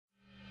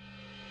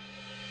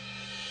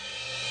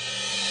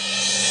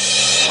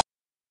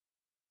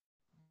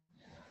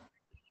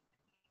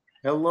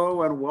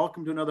Hello and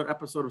welcome to another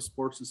episode of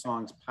Sports and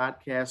Songs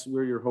Podcast.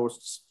 We're your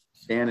hosts,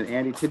 Dan and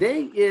Andy.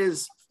 Today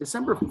is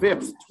December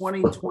 5th,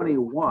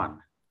 2021.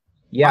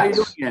 Yes. How are you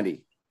doing,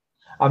 Andy?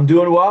 I'm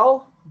doing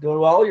well. Doing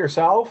well.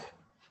 Yourself?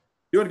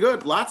 Doing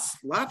good. Lots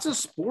of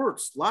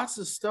sports, lots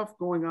of stuff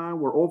going on.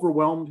 We're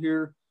overwhelmed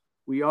here.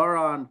 We are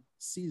on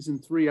season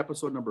 3,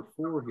 episode number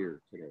 4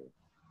 here today.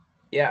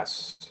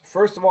 Yes.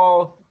 First of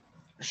all,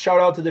 shout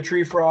out to the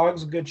Tree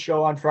Frogs. Good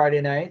show on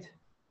Friday night.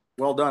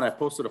 Well done. I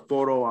posted a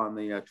photo on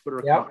the Twitter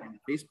account and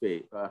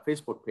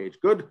Facebook page.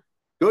 Good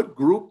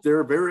group.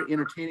 They're very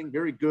entertaining,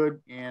 very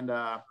good, and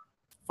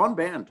fun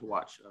band to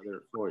watch. They're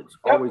at Floyd's.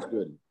 Always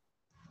good.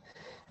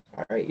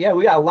 All right. Yeah,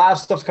 we got a lot of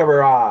stuff to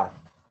cover.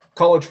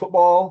 College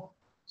football.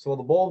 So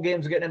the bowl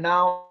games are getting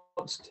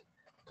announced.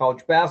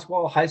 College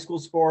basketball, high school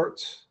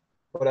sports.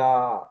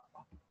 But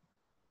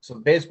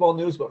some baseball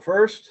news. But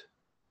first,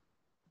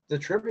 the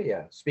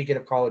trivia. Speaking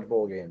of college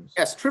bowl games.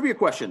 Yes, trivia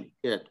question.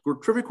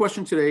 Trivia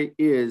question today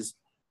is,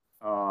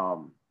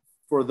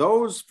 for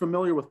those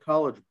familiar with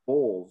college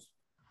bowls,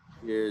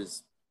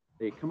 is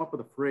they come up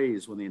with a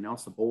phrase when they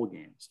announce the bowl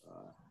games.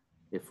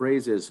 The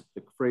phrase is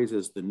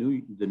the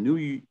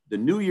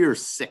New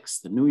Year's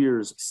Six,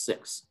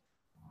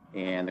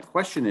 and the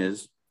question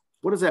is,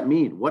 what does that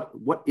mean?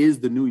 What is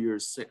the New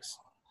Year's Six?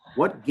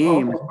 What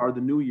games are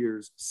the New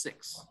Year's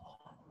Six?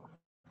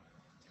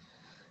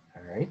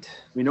 All right.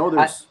 We know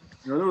there's.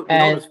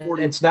 There's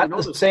 40, it's not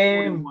the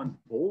same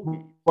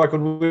like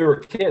when we were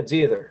kids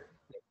either.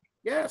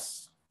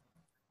 Yes.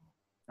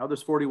 Now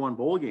there's 41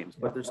 bowl games,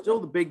 but there's still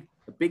the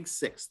big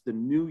six, the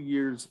New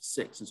Year's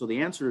Six. And so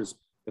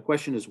the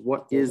question is,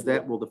 what is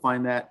that? We'll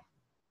define that,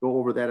 go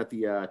over that at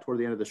the toward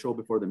the end of the show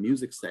before the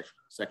music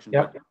section.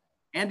 Yep.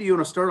 Andy, you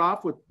want to start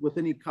off with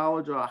any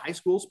college, high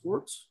school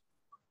sports?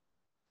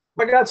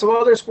 I got some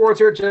other sports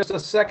here. Just a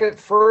second.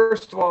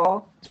 First of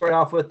all, start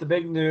off with the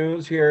big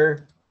news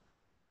here.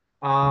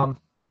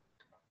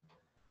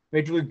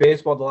 Major League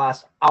Baseball, the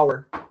last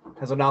hour,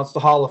 has announced the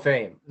Hall of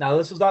Fame. Now,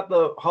 this is not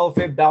the Hall of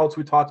Fame ballots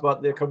we talked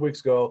about a couple weeks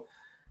ago.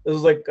 This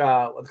is like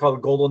what's called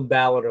the Golden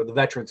Ballot or the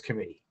Veterans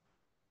Committee,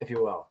 if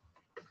you will.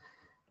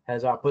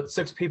 Has put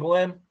 6 people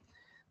in.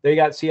 There you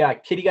got,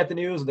 Kitty got the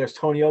news, and there's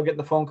Tony O getting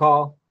the phone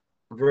call.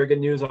 Very good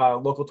news,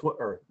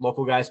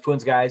 local guys,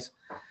 Twins guys.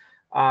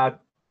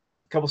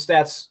 Couple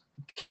stats.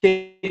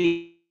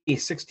 Kitty,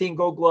 16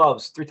 Gold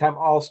Gloves, 3-time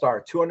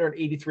All-Star,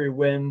 283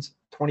 wins,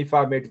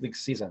 25 Major League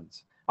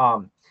seasons.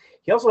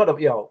 He also had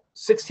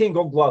 16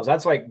 Gold Gloves.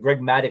 That's like Greg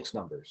Maddux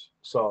numbers.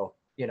 So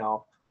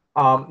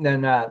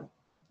then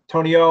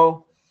Tony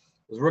O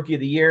was Rookie of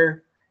the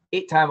Year,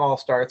 8-time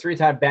All-Star,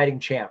 3-time batting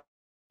champ,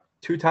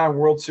 2-time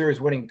World Series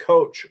winning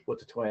coach with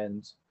the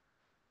Twins.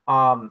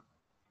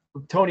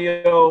 Tony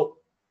O,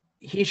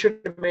 he should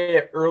have made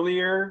it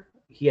earlier.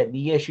 He had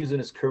knee issues in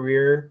his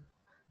career.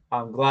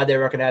 I'm glad they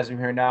recognize him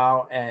here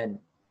now, and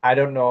I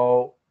don't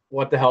know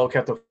what the hell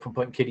kept him from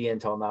putting Kitty in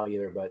until now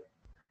either. But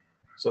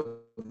so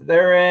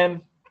they're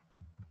in.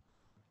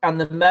 On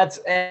the Mets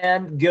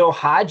and Gil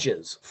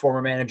Hodges,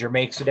 former manager,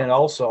 makes it in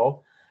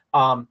also.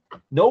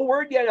 No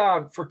word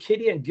yet for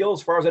Kitty and Gil,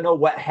 as far as I know,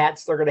 what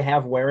hats they're going to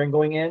have wearing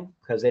going in,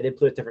 because they did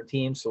play with different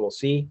teams, so we'll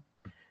see.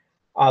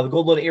 The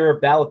Golden Era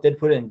ballot did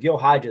put in Gil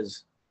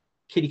Hodges,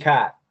 Kitty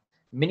Kaat,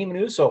 Minnie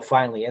Manuso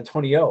finally,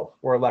 Antonio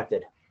were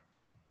elected.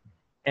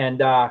 And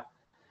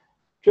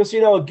just so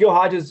you know, Gil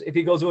Hodges, if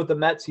he goes with the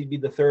Mets, he'd be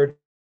the 3rd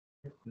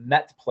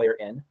Met player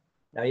in.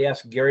 Now,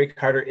 yes, Gary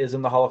Carter is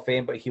in the Hall of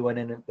Fame, but he went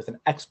in with an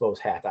Expos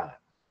hat on.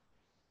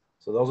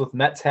 So those with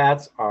Mets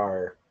hats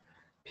are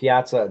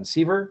Piazza and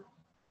Seaver.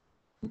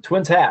 And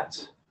Twins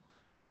hats,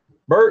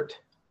 Bert,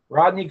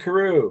 Rodney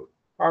Carew,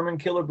 Armin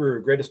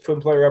Killebrew, greatest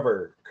Twin player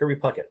ever, Kirby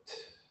Puckett.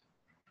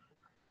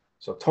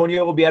 So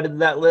Tonio will be added to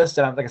that list.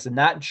 And I'm, like I said,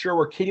 not sure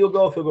where Kitty will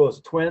go, if he'll go as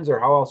a Twins or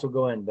how else he'll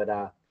go in,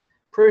 but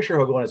pretty sure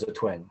he'll go in as a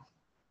Twin.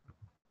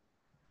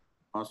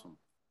 Awesome.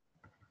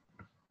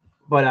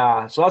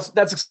 But so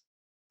that's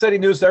exciting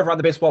news there on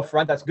the baseball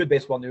front. That's good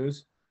baseball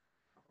news.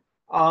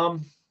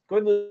 Going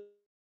to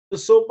the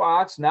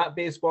soapbox, not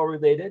baseball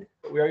related,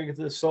 but we are going to get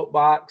to the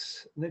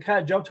soapbox and then kind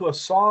of jump to a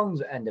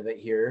songs end of it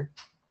here.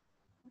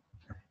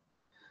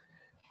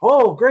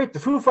 Oh, great. The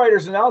Foo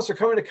Fighters announced they're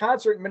coming to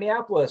concert in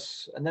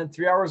Minneapolis. And then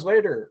 3 hours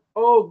later,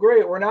 oh,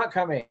 great, we're not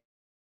coming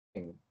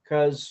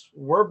because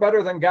we're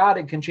better than God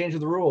and can change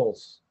the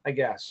rules, I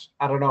guess.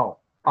 I don't know.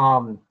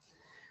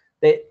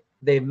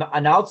 They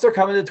announced they're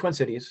coming to the Twin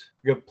Cities.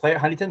 You're going to play at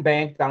Huntington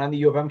Bank down on the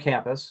U of M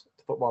campus,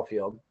 the football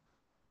field.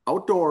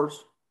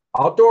 Outdoors.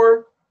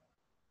 Outdoor.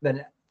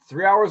 Then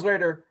 3 hours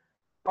later,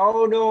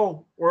 oh,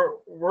 no,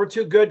 we're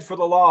too good for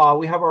the law.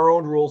 We have our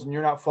own rules, and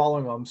you're not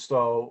following them,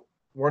 so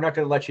we're not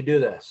going to let you do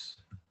this.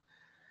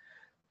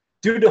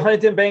 Due to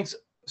Huntington Bank's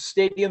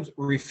stadium's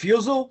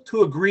refusal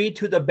to agree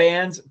to the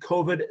band's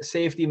COVID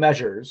safety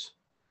measures,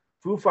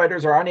 Foo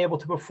Fighters are unable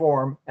to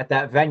perform at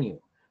that venue.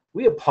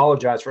 We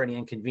apologize for any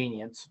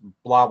inconvenience,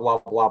 blah, blah,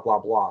 blah, blah,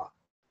 blah.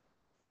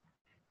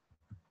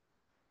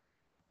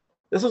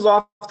 This is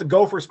off the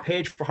Gophers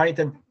page for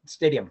Huntington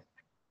Stadium.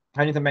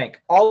 Huntington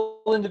Bank.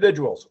 All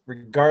individuals,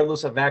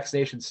 regardless of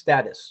vaccination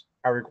status,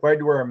 are required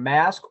to wear a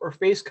mask or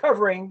face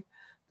covering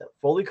that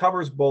fully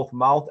covers both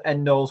mouth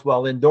and nose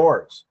while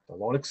indoors. The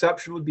lone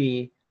exception would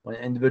be when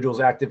an individual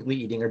is actively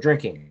eating or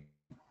drinking.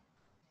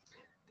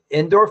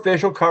 Indoor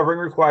facial covering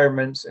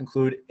requirements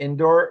include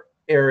indoor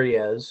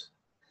areas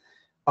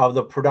of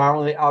the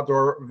predominantly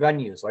outdoor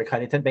venues like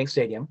Huntington Bank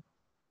Stadium,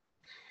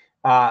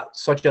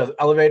 such as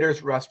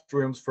elevators,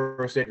 restrooms,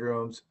 first aid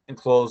rooms,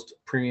 enclosed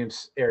premium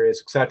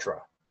areas,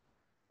 etc.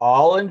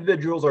 All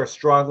individuals are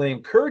strongly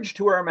encouraged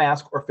to wear a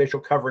mask or facial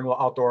covering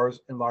while outdoors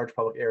in large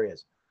public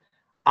areas.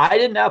 I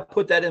did not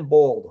put that in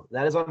bold.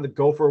 That is on the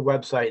Gopher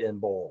website in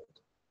bold.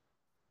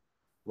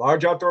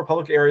 Large outdoor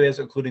public areas,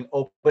 including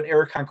open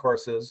air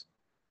concourses,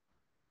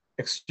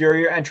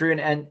 exterior entry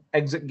and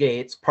exit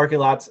gates, parking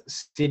lots,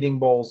 seating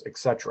bowls,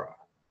 etc.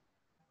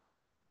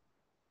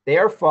 They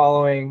are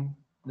following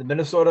the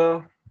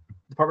Minnesota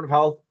Department of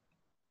Health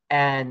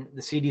and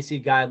the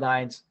CDC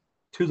guidelines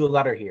to the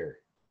letter here.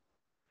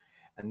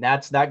 And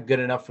that's not good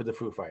enough for the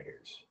Foo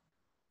Fighters.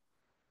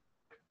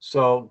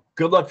 So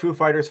good luck, Foo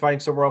Fighters, finding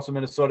somewhere else in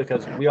Minnesota,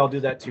 because we all do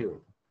that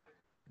too.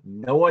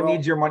 No one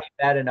needs your money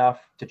bad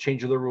enough to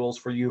change the rules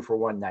for you for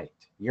one night.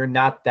 You're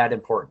not that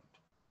important.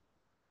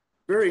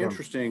 Very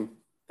interesting.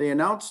 They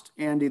announced,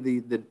 Andy,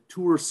 the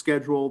tour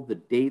schedule, the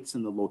dates,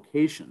 and the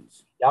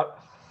locations. Yep.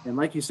 And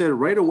like you said,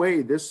 right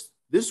away, this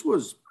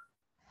was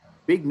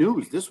big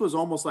news. This was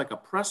almost like a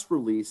press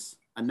release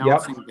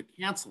announcing the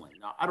canceling.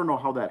 Now, I don't know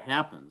how that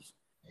happens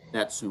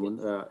that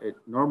soon.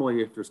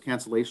 Normally, if there's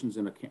cancellations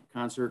in a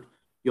concert,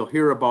 you'll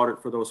hear about it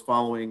for those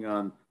following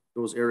on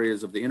those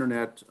areas of the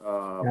internet,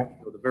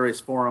 the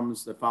various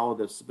forums that follow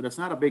this. But it's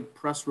not a big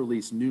press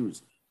release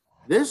news.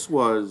 This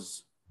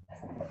was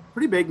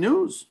pretty big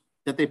news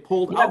that they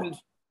pulled out.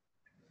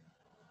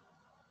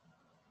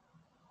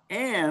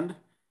 And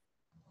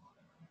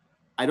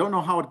I don't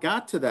know how it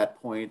got to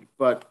that point,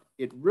 but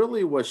it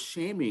really was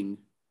shaming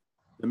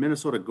the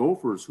Minnesota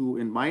Gophers, who,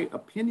 in my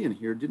opinion,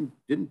 here didn't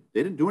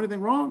do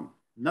anything wrong.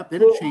 They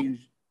didn't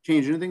change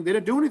anything. They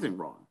didn't do anything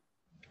wrong.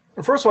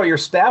 First of all, your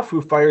staff,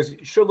 Foo Fighters,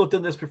 should have looked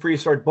into this before you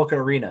started booking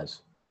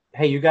arenas.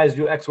 Hey, you guys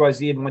do X, Y,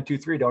 Z, and 1, 2,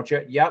 3, don't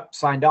you? Yep,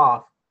 signed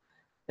off.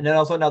 And then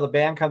also now the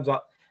band comes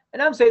up,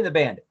 and I'm saying the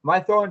band. Am I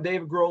throwing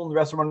Dave Grohl and the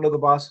rest of them under the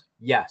bus?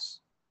 Yes,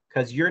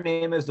 because your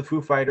name is the Foo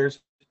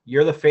Fighters.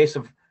 You're the face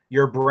of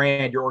your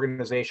brand, your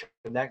organization,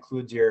 and that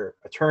includes your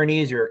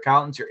attorneys, your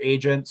accountants, your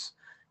agents,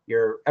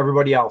 your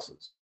everybody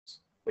else's.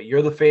 But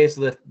you're the face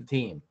of the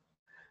team.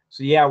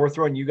 So yeah, we're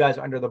throwing you guys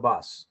under the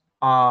bus.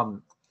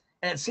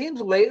 And it seems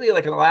lately,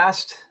 like in the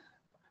last,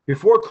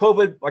 before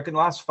COVID, like in the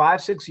last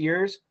 5-6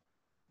 years,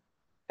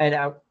 and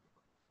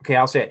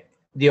I'll say it,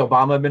 the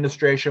Obama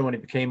administration, when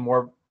it became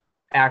more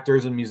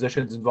actors and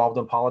musicians involved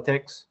in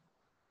politics,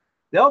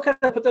 they all kind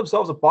of put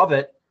themselves above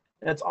it.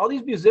 And it's all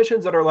these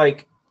musicians that are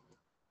like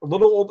a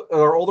little old,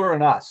 or older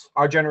than us,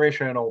 our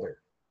generation and older.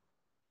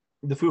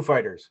 The Foo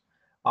Fighters.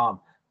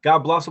 God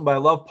bless them, but I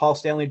love Paul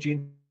Stanley,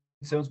 Gene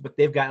Simmons, but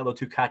they've gotten a little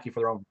too cocky for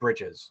their own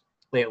britches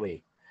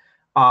lately.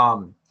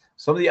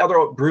 Some of the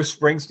other, Bruce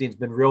Springsteen's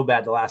been real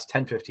bad the last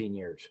 10, 15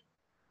 years.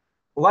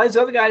 A lot of these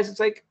other guys, it's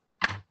like,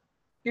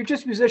 you're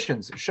just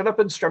musicians. Shut up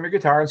and strum your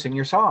guitar and sing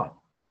your song.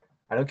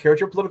 I don't care what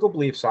your political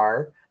beliefs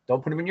are.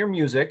 Don't put them in your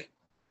music,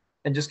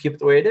 and just keep it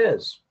the way it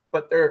is.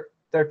 But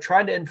they're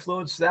trying to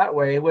influence that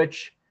way,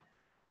 which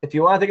if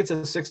you want to think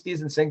it's the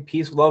 60s and sing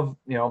peace, love,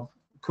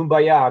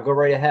 kumbaya, go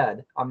right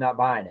ahead. I'm not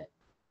buying it.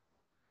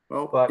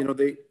 Well, but,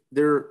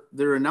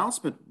 their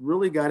announcement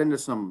really got into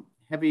some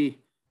heavy,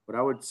 what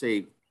I would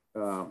say,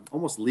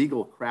 almost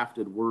legal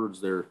crafted words.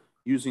 They're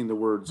using the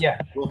words,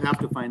 we'll have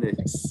to find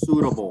a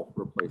suitable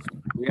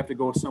replacement. We have to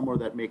go somewhere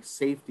that makes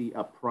safety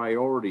a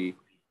priority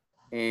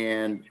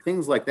and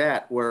things like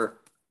that, where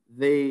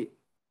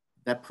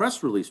that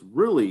press release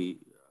really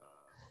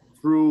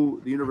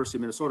threw the University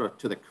of Minnesota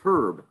to the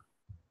curb.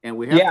 And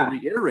we have to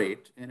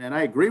reiterate, and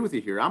I agree with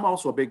you here. I'm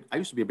also I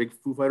used to be a big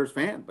Foo Fighters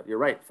fan, but you're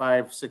right,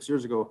 5-6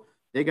 years ago,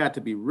 they got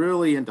to be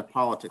really into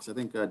politics. I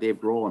think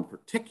Dave Grohl in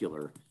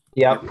particular.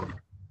 Yeah.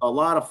 A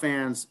lot of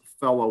fans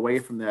fell away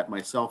from that,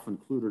 myself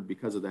included,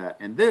 because of that.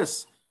 And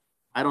this,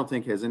 I don't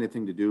think, has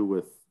anything to do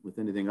with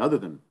anything other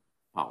than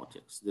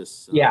politics.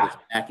 This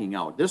backing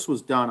out. This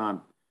was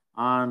done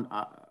on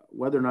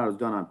whether or not it was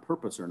done on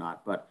purpose or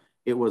not, but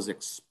it was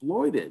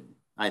exploited,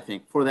 I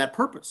think, for that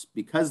purpose,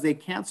 because they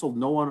canceled.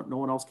 No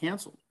one else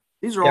canceled.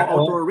 These are all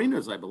outdoor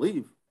arenas, I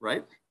believe,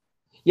 right?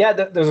 Yeah,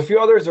 there's a few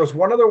others. There's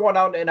one other one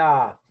out in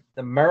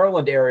the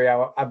Maryland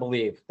area, I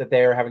believe, that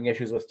they are having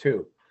issues with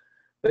too.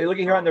 But you're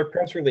looking here on their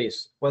press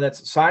release, when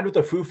it's signed with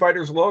the Foo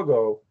Fighters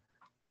logo,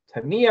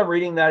 to me, I'm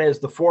reading that as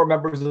the 4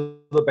 members of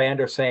the band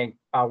are saying,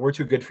 we're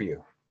too good for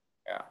you.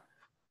 Yeah.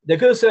 They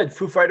could have said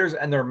Foo Fighters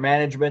and their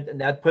management, and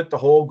that put the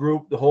whole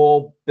group, the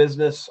whole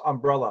business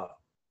umbrella.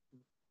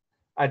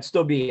 I'd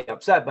still be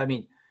upset. But I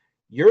mean,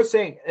 you're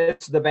saying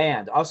it's the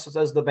band. Us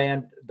as the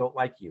band don't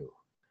like you.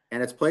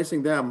 And it's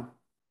placing them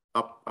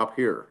up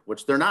here,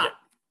 which they're not.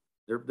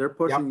 They're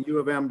pushing U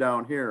of M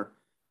down here,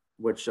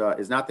 which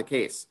is not the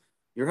case.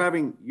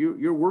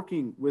 you're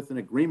working with an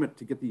agreement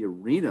to get the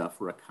arena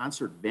for a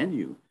concert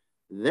venue.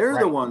 They're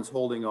the Right. ones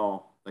holding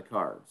all the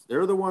cards.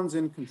 They're the ones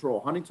in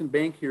control. Huntington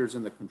Bank here is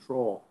in the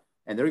control,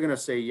 and they're going to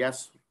say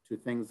yes to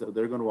things that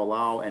they're going to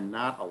allow and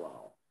not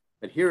allow.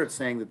 But here it's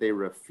saying that they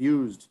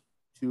refused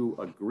to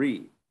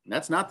agree. And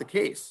that's not the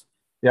case.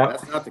 Yep.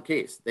 That's not the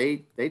case.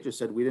 They just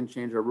said we didn't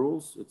change our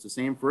rules. It's the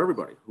same for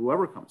everybody,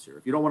 whoever comes here.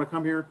 If you don't want to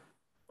come here,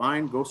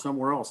 fine, go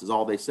somewhere else, is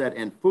all they said.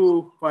 And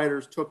Foo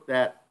Fighters took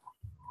that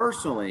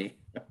personally.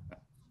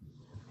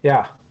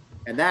 Yeah.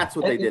 And that's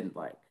what they didn't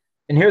like.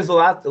 And here's the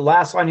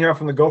last line here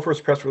from the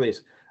Gophers press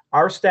release.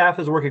 Our staff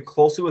is working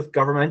closely with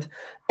government,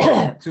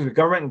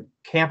 government and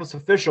campus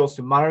officials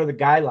to monitor the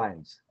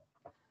guidelines.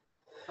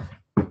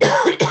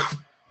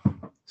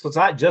 So it's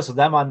not just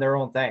them on their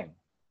own thing.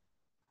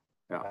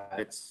 Yeah,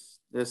 it's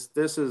this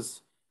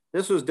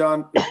was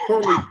done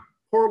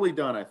poorly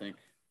done, I think.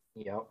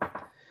 Yep.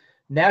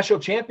 National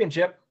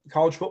championship,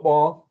 college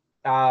football,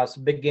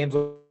 some big games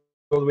over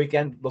the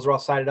weekend. Those are all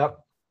sided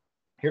up.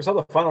 Here's how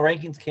the final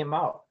rankings came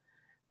out.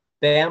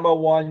 Bama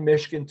 1,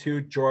 Michigan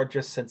 2,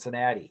 Georgia,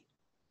 Cincinnati.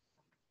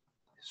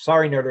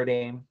 Sorry, Notre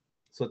Dame.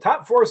 So the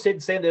top four stayed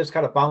the same. They just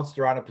kind of bounced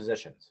around in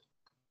positions.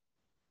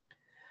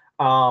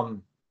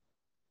 I'm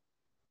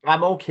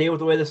okay with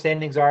the way the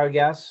standings are, I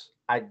guess.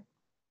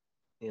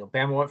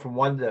 Bama went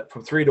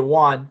from 3 to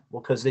 1,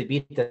 well, because they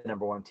beat the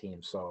number 1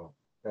 team. So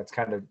that's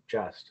kind of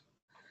just.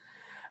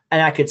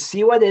 And I could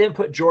see why they didn't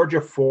put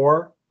Georgia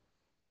 4,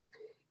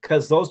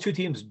 because those two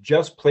teams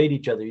just played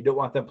each other. You don't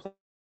want them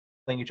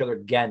playing each other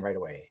again right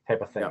away,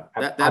 type of thing.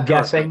 Yeah, I'm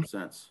guessing. Makes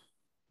sense.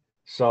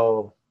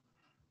 So,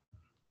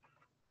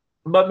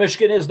 but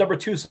Michigan is number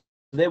 2. So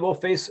they will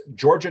face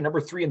Georgia,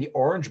 number 3, in the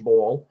Orange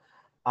Bowl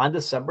on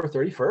December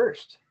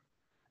 31st.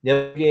 The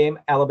other game,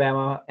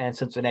 Alabama and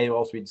Cincinnati, will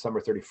also be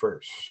December 31st.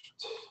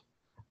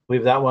 I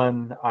believe that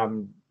one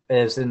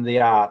is in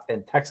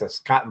Texas,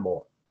 Cotton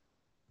Bowl.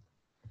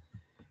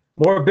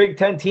 More Big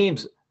Ten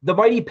teams. The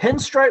mighty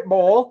Pinstripe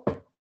Bowl,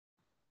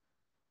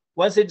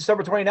 Wednesday,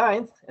 December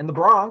 29th, in the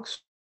Bronx,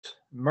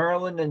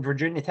 Maryland and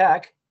Virginia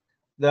Tech.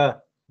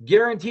 The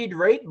Guaranteed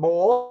Rate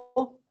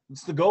Bowl,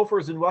 it's the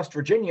Gophers in West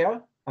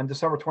Virginia on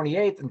December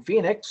 28th in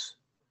Phoenix.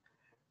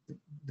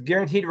 The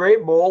Guaranteed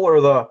Rate Bowl, or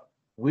the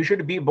We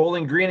Should Be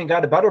Bowling Green and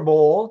Got a Better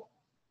Bowl.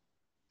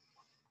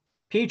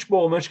 Peach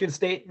Bowl, Michigan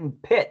State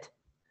and Pitt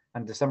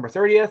on December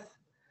 30th.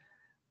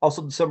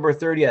 Also December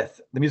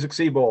 30th, the Music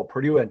City Bowl,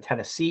 Purdue and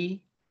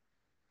Tennessee.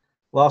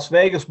 Las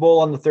Vegas Bowl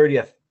on the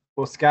 30th,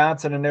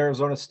 Wisconsin and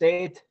Arizona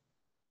State.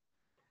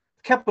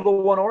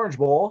 Capital One Orange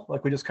Bowl,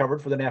 like we just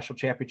covered for the national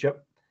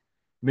championship,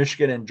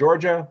 Michigan and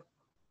Georgia.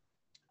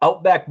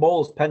 Outback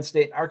Bowl is Penn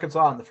State and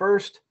Arkansas on the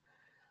 1st.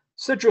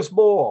 Citrus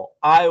Bowl,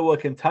 Iowa,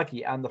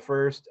 Kentucky on the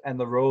 1st, and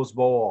the Rose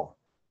Bowl,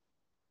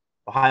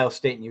 Ohio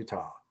State and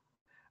Utah.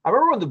 I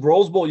remember when the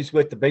Rose Bowl used to be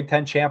like the Big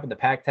Ten champ and the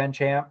Pac-10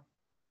 champ.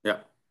 Yeah.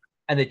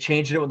 And they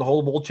changed it when the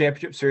whole bowl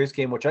championship series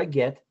came, which I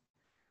get.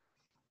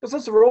 But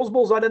since the Rose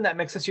Bowl's not in that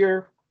mix this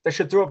year, they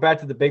should throw it back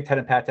to the Big Ten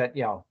and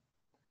Pac-10,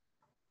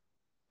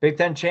 Big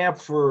Ten champ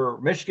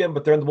for Michigan,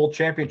 but they're in the bowl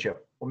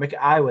championship. We'll make it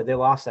Iowa. They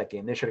lost that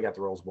game. They should have got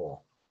the Rose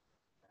Bowl.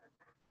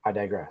 I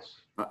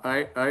digress.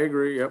 I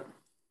agree, yep.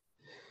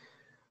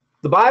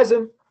 The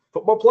Bison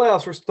football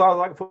playoffs. We're talking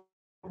like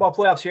football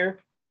playoffs here.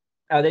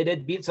 They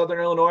did beat Southern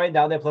Illinois.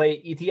 Now they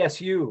play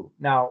ETSU.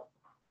 Now,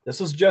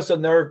 this is just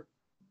in their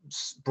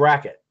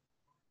bracket.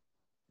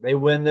 They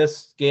win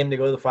this game, they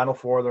go to the Final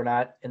Four. They're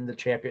not in the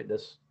champion.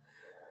 This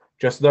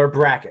just their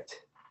bracket.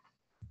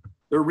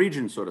 Their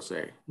region, so to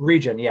say.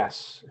 Region,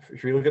 yes.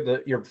 If you look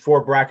at your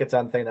 4 brackets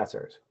on thing, that's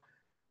theirs.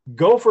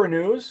 Gopher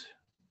news.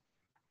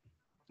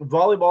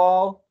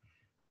 Volleyball.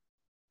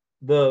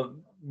 The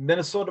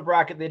Minnesota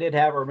bracket they did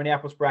have, or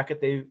Minneapolis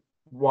bracket, they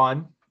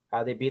won.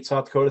 They beat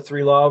South Dakota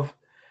 3-0.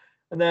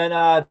 And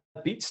then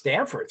beat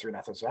Stanford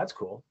 3-0. So that's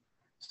cool.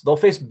 So they'll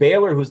face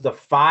Baylor, who's the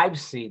 5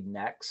 seed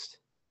next.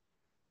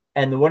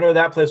 And the winner of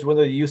that plays the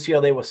winner of the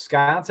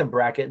UCLA-Wisconsin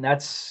bracket, and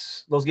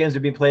those games are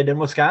being played in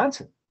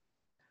Wisconsin.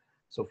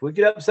 So if we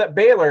could upset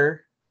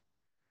Baylor,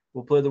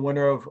 we'll play the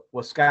winner of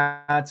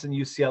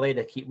Wisconsin-UCLA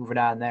to keep moving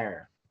on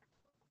there.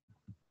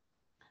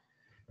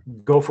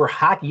 Go for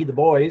hockey, the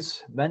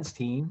boys, men's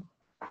team.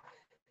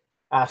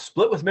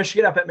 Split with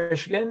Michigan up at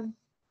Michigan.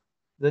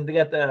 Then they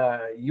got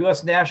the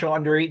U.S. National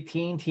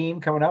Under-18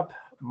 team coming up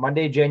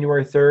Monday,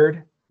 January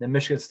 3rd. Then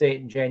Michigan State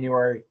in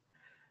January.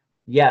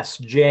 Yes,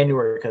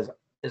 January, because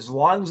as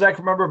long as I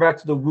can remember back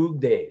to the Woog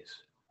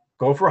days,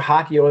 Gopher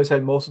hockey always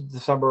had most of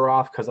December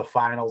off because of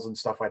finals and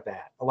stuff like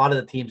that. A lot of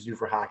the teams do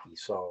for hockey,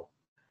 so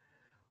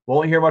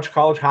won't hear much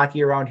college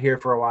hockey around here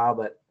for a while,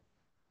 but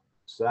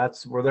so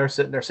that's where they're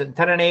sitting. They're sitting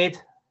 10-8.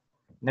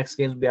 Next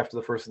games will be after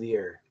the first of the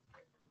year.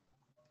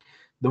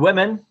 The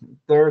women,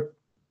 their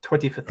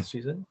 25th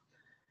season,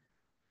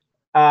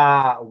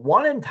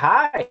 1 and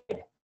tied,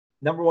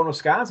 number 1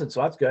 Wisconsin,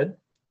 so that's good.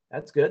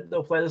 That's good.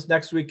 They'll play this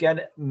next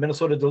weekend at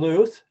Minnesota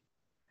Duluth.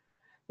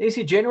 They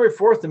see January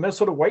 4th, the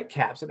Minnesota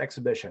Whitecaps at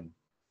exhibition.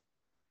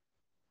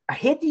 I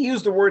hate to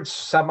use the word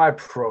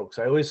semi-pro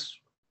because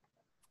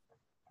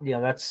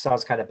that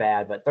sounds kind of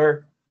bad, but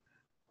they're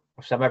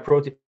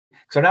semi-pro team.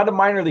 So they're not a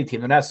minor league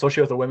team. They're not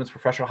associated with the women's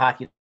professional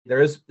hockey.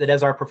 It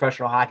is our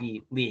professional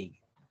hockey league,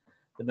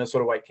 the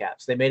Minnesota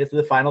Whitecaps. They made it to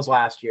the finals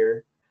last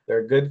year. They're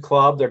a good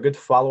club. They're good to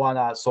follow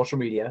on social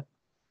media.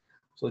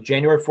 So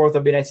January 4th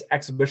will be a nice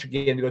exhibition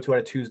game to go to on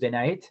a Tuesday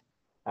night.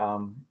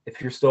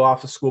 If you're still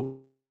off of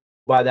school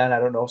by then, I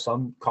don't know.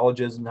 Some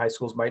colleges and high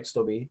schools might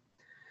still be.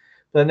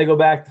 But then they go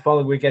back the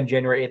following weekend,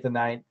 January 8th and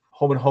 9th,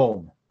 home and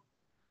home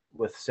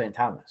with St.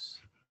 Thomas.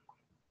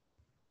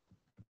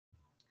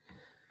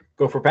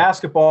 Go for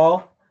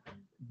basketball.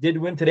 Did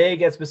win today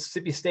against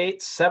Mississippi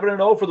State,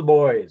 7-0 for the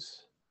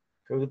boys.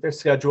 Go with their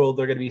schedule.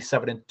 They're going to be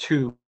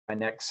 7-2 by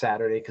next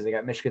Saturday because they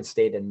got Michigan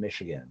State and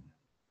Michigan.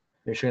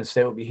 Michigan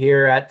State will be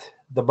here at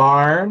the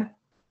barn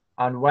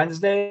on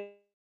Wednesday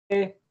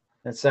and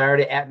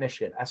Saturday at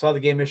Michigan. I saw the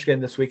game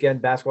Michigan this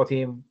weekend, basketball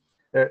team.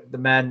 The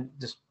men,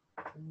 just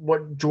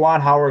what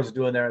Juwan Howard is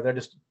doing there, they're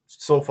just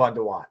so fun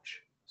to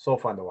watch. So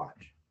fun to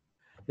watch.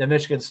 Then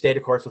Michigan State,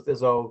 of course, with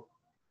Izzo.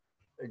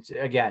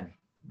 Again,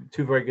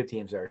 two very good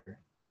teams there.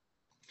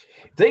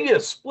 If they get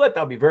a split,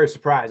 I'll be very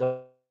surprised.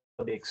 I'll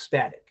be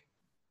ecstatic.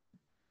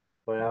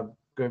 But I'm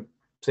going to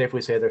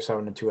safely say they're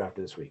 7-2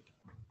 after this week.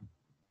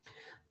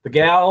 The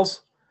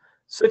gals,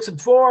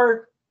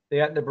 6-4. They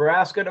got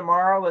Nebraska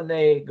tomorrow, and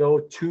they go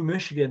to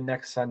Michigan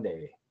next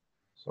Sunday.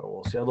 So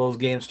we'll see how those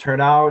games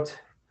turn out.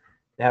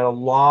 They had a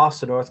loss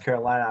to North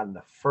Carolina on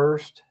the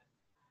first.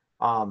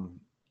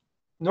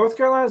 North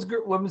Carolina's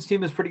women's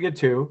team is pretty good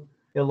too.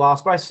 They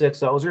lost by 6.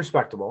 That was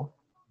respectable.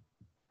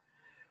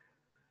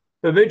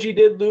 Bemidji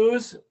did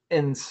lose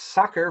in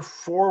soccer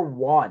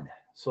 4-1.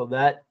 So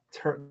that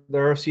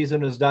their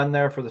season is done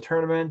there for the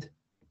tournament.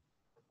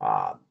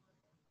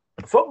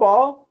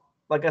 Football,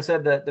 like I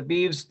said, the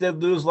Beavs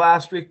did lose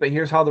last week, but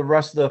here's how the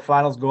rest of the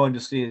finals going to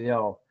see.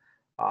 The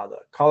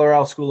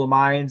Colorado School of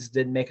Mines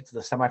didn't make it to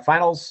the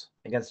semifinals.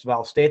 Against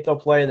Val State they'll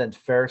play, then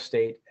Fair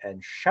State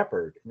and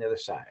Shepherd on the other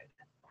side.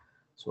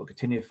 So we'll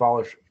continue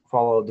to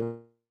follow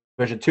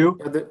Division 2.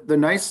 Yeah, the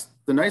nice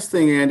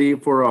thing, Andy,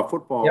 for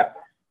football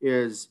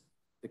is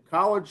the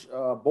college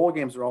bowl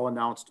games are all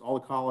announced. All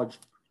the college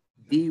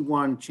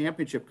D1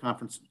 championship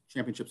conference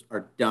championships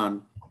are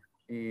done,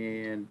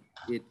 and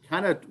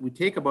we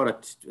take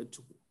about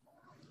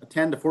a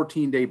 10 to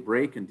 14 day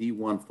break in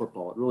D1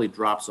 football. It really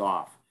drops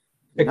off.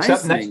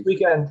 Except next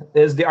weekend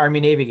is the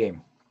Army-Navy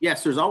game.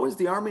 Yes, there's always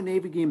the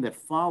Army-Navy game that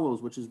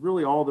follows, which is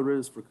really all there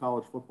is for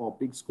college football,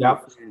 big school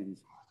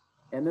fans.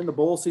 And then the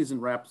bowl season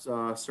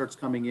starts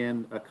coming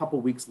in a couple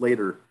weeks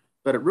later.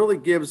 But it really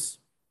gives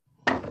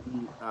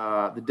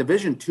the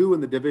Division II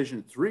and the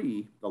Division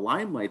III the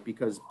limelight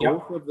because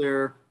both of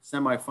their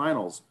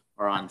semifinals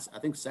are on, I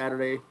think,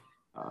 Saturday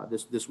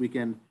this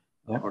weekend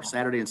or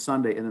Saturday and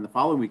Sunday. And then the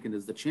following weekend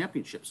is the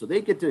championship. So they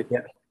get to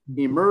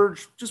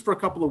emerge just for a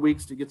couple of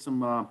weeks to get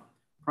some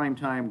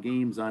primetime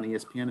games on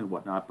ESPN and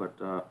whatnot, but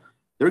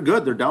they're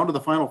good. They're down to the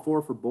Final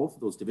Four for both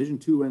of those. Division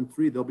 2 and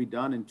 3, they'll be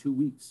done in 2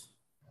 weeks.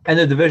 And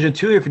the Division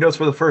 2, if you notice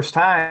for the first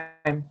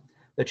time,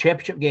 the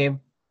championship game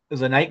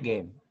is a night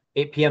game,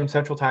 8 p.m.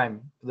 Central Time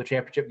for the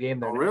championship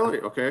game. Oh, really?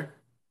 Okay.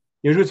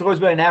 Usually it's always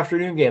been an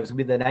afternoon game. It's going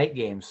to be the night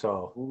game.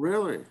 So. Oh,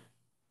 really?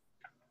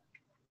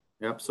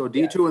 Yep. So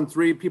D2 and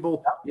 3,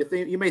 people,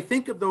 you may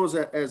think of those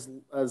as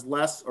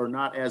less or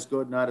not as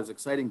good, not as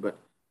exciting, but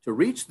to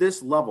reach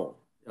this level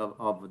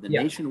of the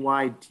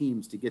nationwide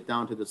teams to get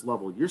down to this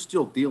level, you're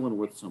still dealing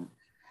with some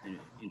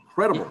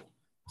incredible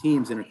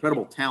teams and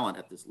incredible talent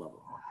at this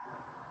level.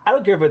 I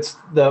don't care if it's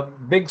the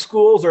big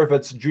schools or if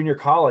it's junior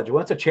college.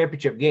 Once a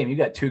championship game, you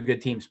got 2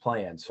 good teams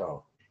playing.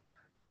 So,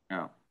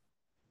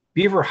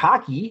 Beaver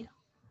hockey,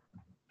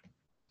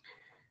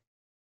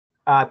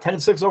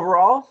 10-6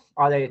 overall.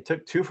 They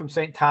took 2 from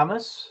St.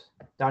 Thomas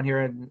down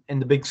here in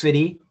the big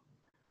city.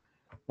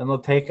 Then they'll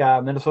take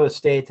Minnesota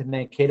State and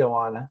Mankato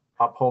on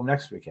up home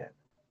next weekend.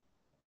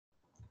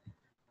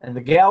 And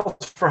the gals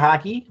for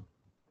hockey,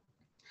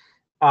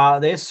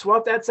 they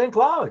swept at St.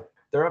 Cloud.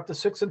 They're up to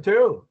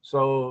 6-2.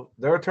 So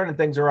they're turning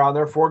things around.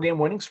 They're a 4-game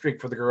winning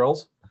streak for the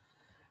girls.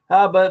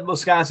 But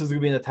Wisconsin's going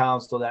to be in the town,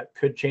 so that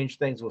could change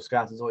things.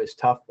 Wisconsin's always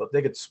tough, but if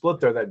they could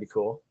split there, that'd be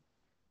cool.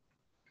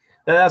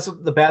 And that's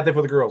the bad thing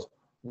for the girls.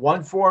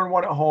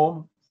 1-4-1 at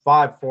home,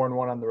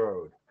 5-4-1 on the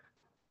road.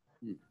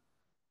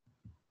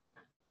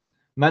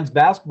 Men's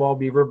basketball,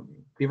 Beaver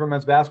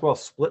men's basketball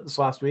split this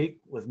last week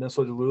with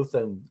Minnesota Duluth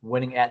and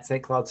winning at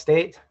St. Cloud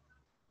State.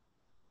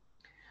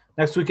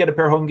 Next week, at a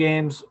pair of home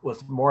games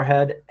with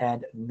Moorhead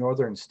and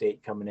Northern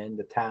State coming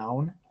into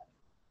town.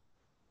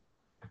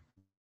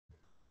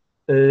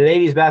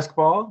 Ladies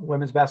basketball,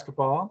 women's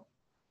basketball,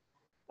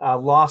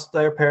 lost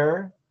their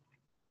pair.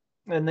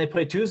 And they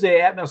play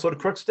Tuesday at Minnesota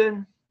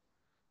Crookston.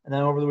 And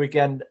then over the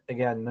weekend,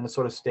 again,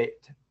 Minnesota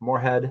State,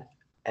 Moorhead,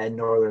 and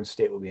Northern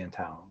State will be in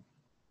town.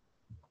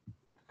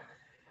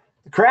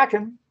 The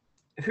Kraken,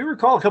 if you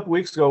recall a couple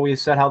weeks ago, we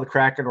said how the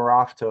Kraken were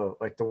off to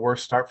like the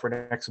worst start for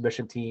an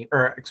exhibition team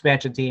or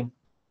expansion team.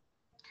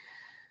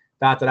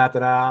 Now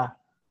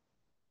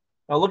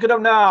look at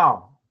them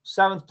now.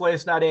 7th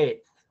place, not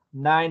 8th.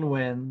 9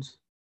 wins,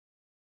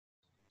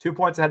 2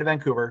 points ahead of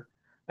Vancouver.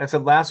 Like I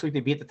said last week, they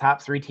beat the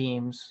top 3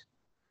 teams.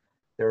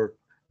 They're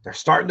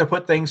starting to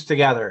put things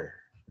together.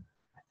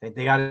 I think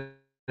they got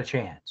a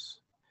chance,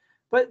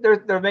 but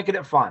they're making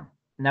it fun,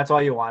 and that's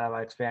all you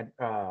want.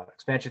 An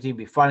expansion team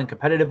be fun and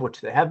competitive,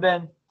 which they have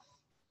been.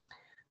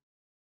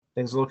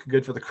 Things are looking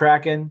good for the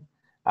Kraken.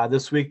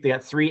 This week they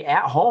got 3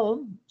 at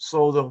home,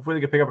 so hopefully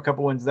they can pick up a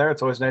couple wins there.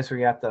 It's always nice when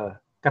you got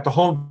the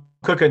home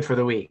cooking for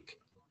the week.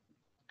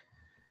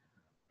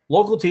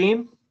 Local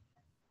team,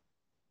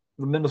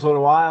 the Minnesota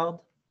Wild,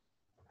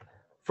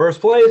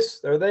 first place.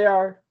 There they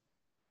are,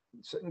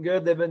 sitting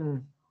good. They've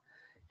been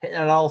hitting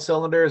on all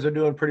cylinders. They're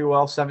doing pretty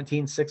well,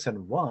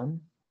 17-6-1.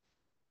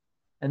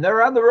 And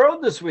they're on the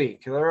road this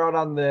week. They're out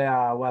on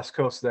the West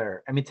Coast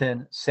there.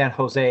 Edmonton, San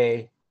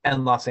Jose,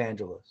 and Los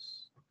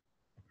Angeles.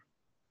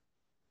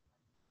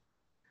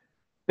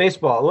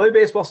 Baseball. The only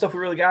baseball stuff we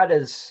really got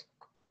is,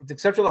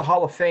 except for the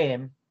Hall of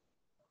Fame,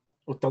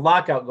 with the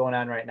lockout going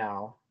on right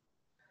now,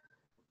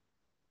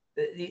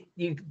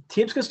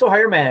 teams can still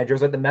hire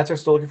managers. Like the Mets are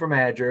still looking for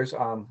managers.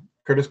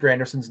 Curtis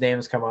Granderson's name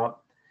has come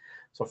up.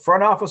 So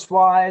front office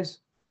wise,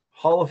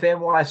 Hall of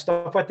Fame wise,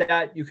 stuff like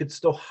that, you could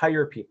still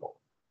hire people.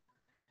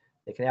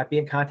 They can have to be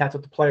in contact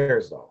with the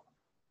players, though.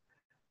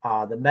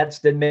 The Mets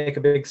did make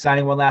a big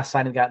signing. One last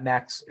signing got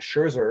Max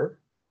Scherzer,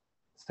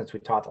 since we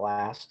talked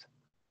last.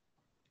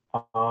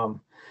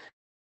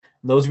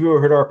 Those of you who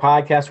heard our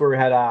podcast where we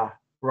had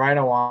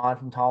Rhino on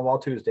from Town Ball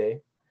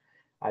Tuesday,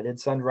 I did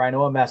send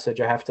Rhino a message.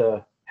 I have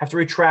to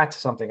retract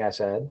something I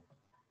said.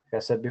 Like I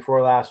said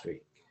before last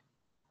week.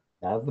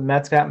 Now that the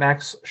Mets got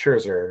Max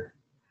Scherzer,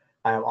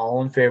 I am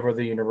all in favor of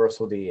the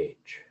universal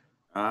DH.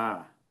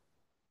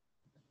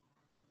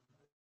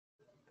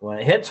 When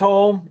it hits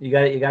home, you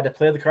got to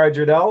play the cards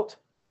you're dealt.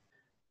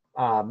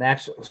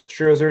 Max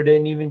Scherzer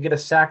didn't even get a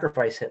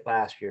sacrifice hit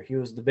last year. He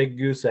was the big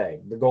goose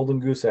egg, the golden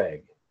goose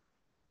egg.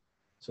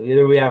 So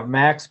either we have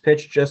Max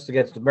pitch just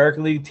against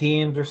American League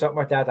teams or something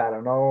like that. I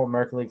don't know,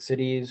 American League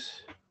cities.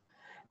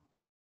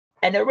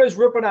 And everybody's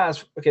ripping on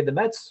us. Okay, the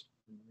Mets,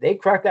 they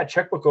cracked that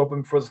checkbook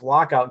open for this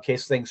lockout in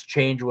case things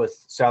change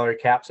with salary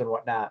caps and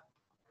whatnot.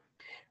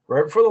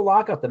 Right before the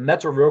lockout, the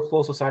Mets are real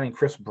close to signing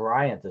Chris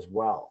Bryant as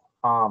well.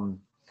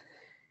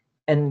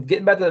 And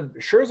getting back to the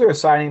Scherzer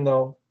signing,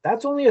 though,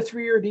 that's only a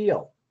 3-year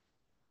deal.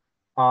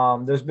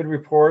 There's been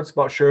reports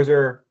about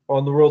Scherzer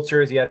on the World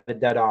Series. He had a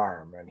dead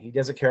arm, and he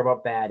doesn't care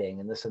about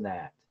batting and this and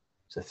that.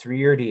 It's a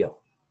 3-year deal.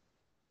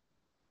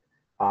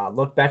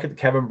 Look back at the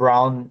Kevin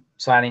Brown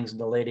signings in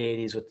the late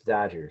 80s with the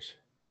Dodgers.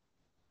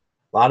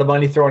 A lot of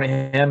money thrown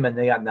at him, and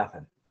they got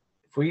nothing.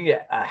 If we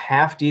get a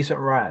half-decent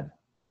run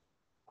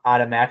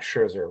out of Max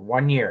Scherzer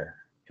 1 year,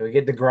 and we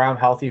get DeGrom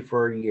healthy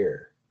for a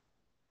year,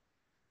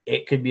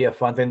 it could be a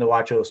fun thing to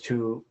watch those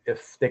two.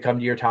 If they come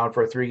to your town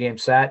for a 3-game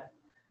set,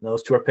 and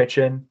those two are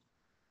pitching,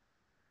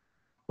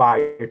 buy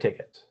your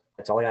tickets.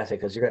 That's all I gotta say,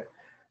 because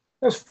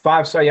there's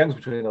 5 Cy Youngs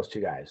between those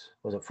two guys.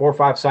 Was it 4 or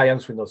 5 Cy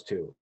Youngs between those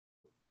two?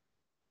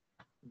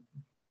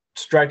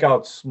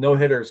 Strikeouts, no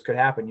hitters could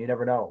happen. You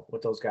never know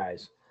with those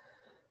guys.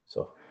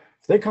 So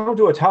if they come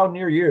to a town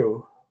near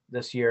you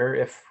this year,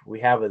 if we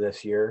have it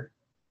this year,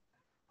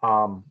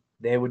 that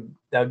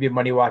would be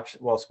money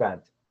well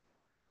spent.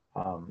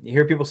 You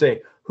hear people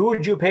say, who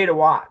would you pay to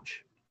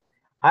watch?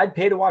 I'd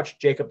pay to watch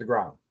Jacob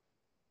deGrom.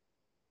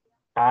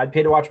 I'd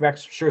pay to watch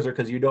Max Scherzer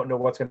because you don't know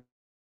what's going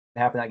to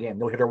happen in that game.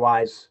 No hitter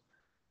wise,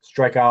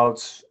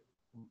 strikeouts,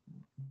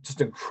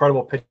 just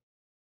incredible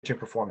pitching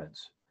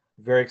performance.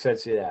 Very excited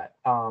to see that.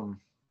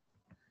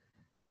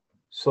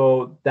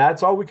 So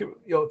that's all we can.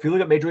 If you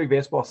look at Major League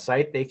Baseball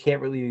site, they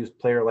can't really use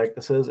player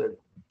likenesses,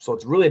 so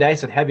it's really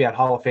nice and heavy on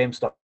Hall of Fame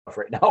stuff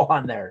right now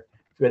on there.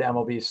 If you go to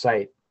MLB's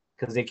site,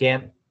 because they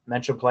can't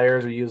mention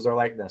players or use their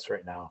likeness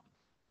right now.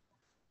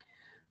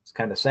 It's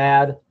kind of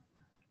sad.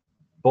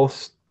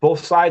 Both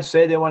sides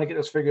say they want to get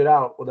this figured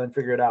out. Well, then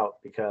figure it out,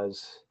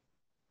 because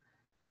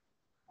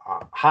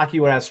hockey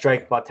went on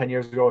strike about 10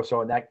 years ago or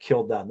so, and that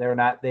killed them.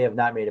 They have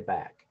not made it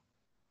back.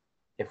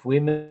 If we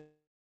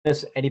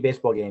miss any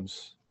baseball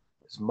games,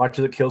 as much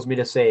as it kills me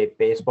to say,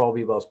 baseball will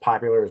be about as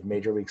popular as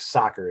Major League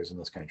Soccer is in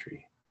this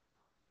country,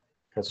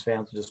 because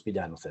fans will just be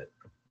done with it.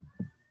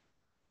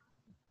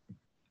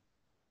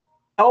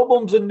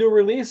 Albums and new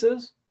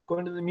releases.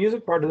 Going to the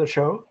music part of the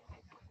show.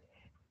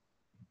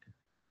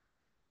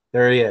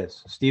 There he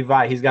is, Steve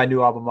Vai. He's got a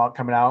new album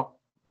coming out.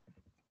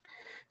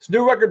 His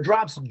new record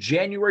drops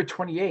January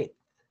 28th.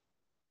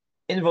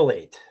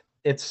 Invalid.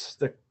 It's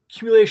the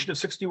accumulation of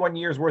 61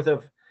 years worth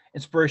of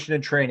inspiration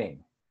and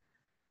training.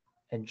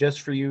 And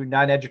just for you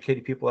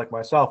non-educated people like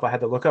myself, I had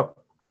to look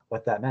up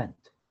what that meant.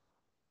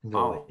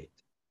 Invalid.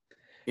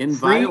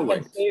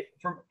 Inviolate.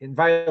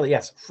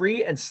 Yes,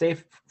 free and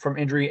safe from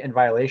injury and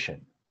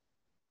violation.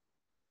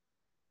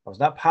 I was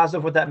not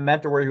positive what that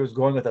meant or where he was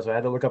going with that, so I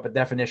had to look up a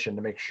definition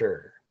to make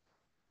sure.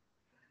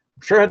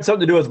 I'm sure it had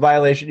something to do with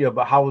violation,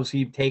 but how was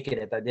he taking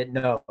it? I didn't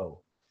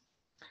know.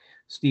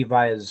 Steve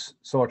Vai is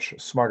so much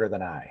smarter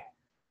than I.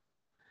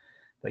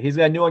 But he's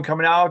got a new one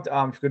coming out.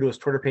 If you go to his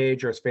Twitter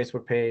page or his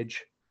Facebook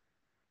page,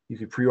 you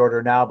can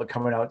pre-order now, but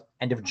coming out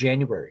end of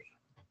January.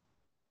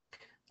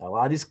 A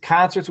lot of these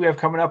concerts we have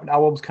coming up and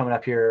albums coming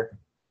up here.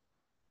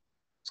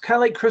 It's kind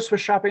of like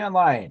Christmas shopping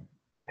online.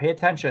 Pay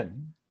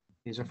attention.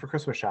 These are for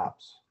Christmas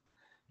shops.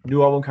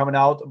 New album coming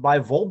out by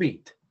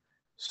Volbeat,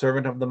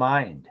 Servant of the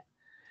Mind.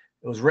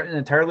 It was written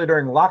entirely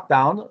during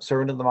lockdown.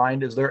 Servant of the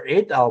Mind is their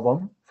 8th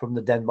album from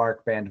the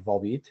Denmark band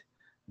Volbeat.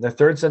 Their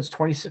 3rd since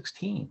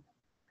 2016.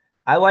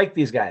 I like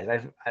these guys.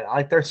 I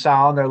like their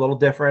sound. They're a little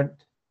different.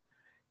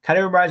 Kind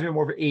of reminds me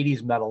more of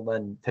 80s metal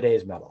than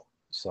today's metal.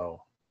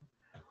 So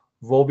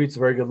Volbeat's a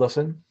very good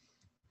listen.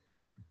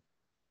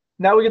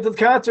 Now we get to the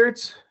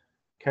concerts.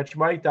 Catch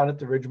Mike down at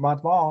the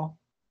Ridgemont Mall.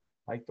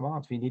 Mike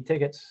DeMont if you need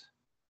tickets.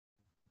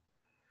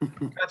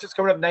 Concerts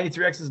coming up.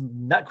 93X's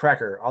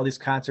Nutcracker. All these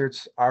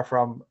concerts are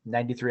from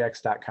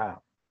 93x.com.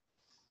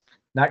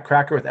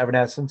 Nutcracker with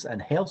Evanescence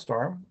and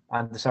Hailstorm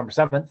on December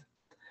 7th.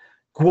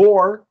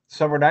 Gwar,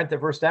 December 9th at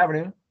First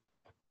Avenue.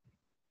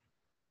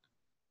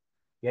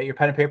 Get your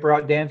pen and paper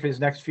out, Dan, for these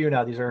next few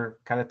now. These are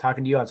kind of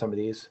talking to you on some of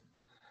these.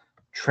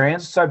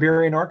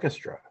 Trans-Siberian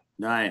Orchestra.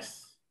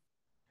 Nice.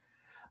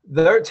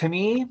 They're, to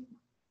me,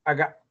 I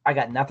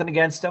got nothing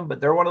against them,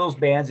 but they're one of those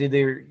bands,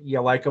 either you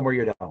like them or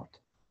you don't.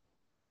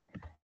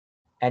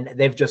 And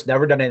they've just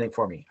never done anything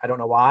for me. I don't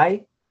know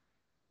why.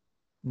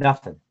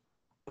 Nothing.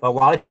 But a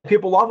lot of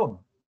people love them.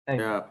 And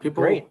yeah,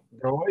 people great.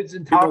 They're always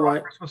in town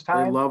around Christmas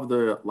time. They love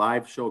the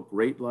live show.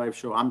 Great live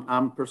show.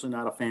 I'm personally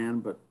not a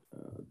fan, but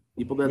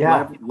people that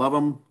love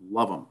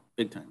them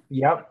big time.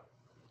 Yep.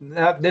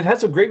 They've had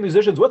some great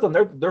musicians with them.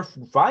 They're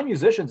fine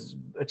musicians.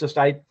 It's just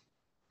I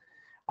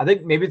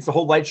think maybe it's the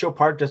whole light show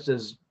part just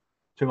is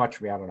too much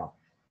for me. I don't know.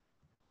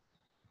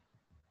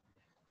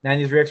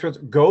 90s experts,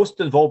 Ghost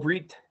and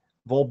Volbeat,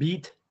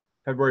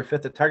 February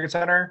 5th at Target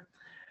Center.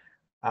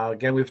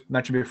 Again, we've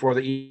mentioned before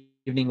the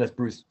evening with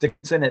Bruce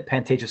Dickinson at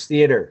Pantages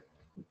Theater.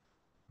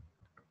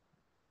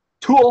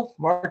 Tool,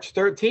 March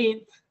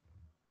 13th,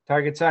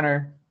 Target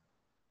Center.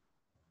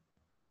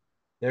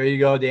 There you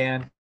go,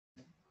 Dan.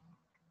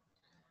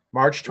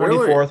 March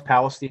 24th, really?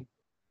 Palace Theater,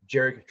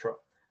 Jerry Control.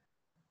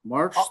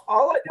 March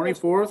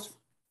 24th?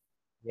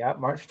 Yeah,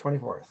 March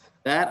 24th.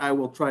 That I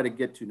will try to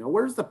get to. Now,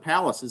 where's the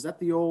Palace? Is it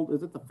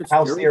the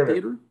Fitzgerald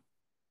Theater?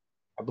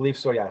 I believe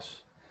so,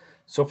 yes.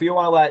 So if you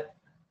want to let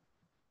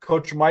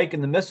Coach Mike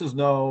and the missus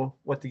know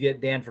what to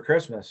get Dan for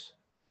Christmas,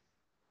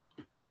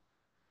 if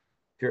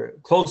you're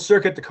closed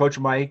circuit to Coach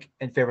Mike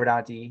and favorite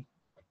auntie,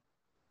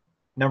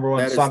 number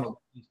one son.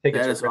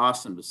 That is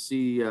awesome to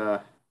see.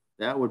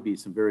 That would be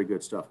some very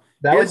good stuff.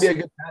 That would be a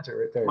good concert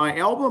right there. My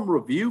album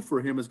review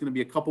for him is going to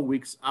be a couple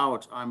weeks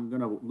out. I'm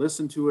going to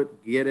listen to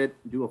it, get it,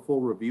 do a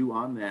full review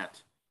on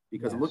that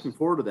because I'm looking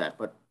forward to that.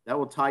 But that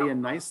will tie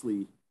in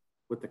nicely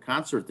with the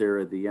concert there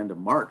at the end of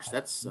March.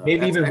 That's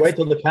maybe even wait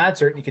till the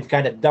concert and you can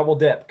kind of double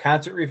dip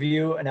concert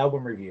review and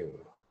album review.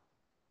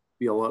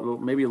 Be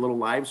maybe a little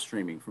live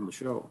streaming from the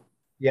show.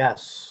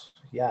 Yes.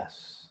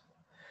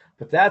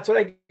 But that's what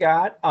I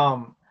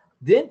got.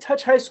 Didn't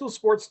touch high school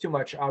sports too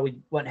much. We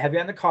went heavy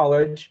on the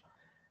college.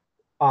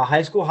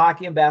 High school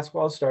hockey and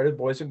basketball started,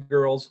 boys and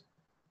girls.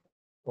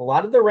 A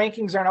lot of the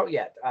rankings aren't out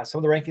yet. Some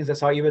of the rankings I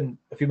saw even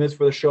a few minutes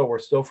before the show were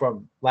still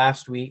from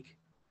last week.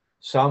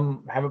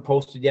 Some haven't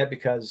posted yet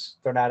because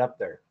they're not up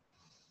there.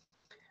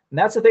 And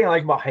that's the thing I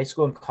like about high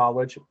school and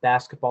college,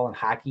 basketball and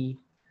hockey,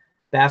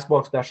 basketball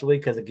especially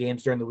because of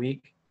games during the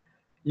week.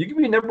 You can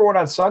be number one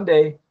on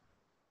Sunday,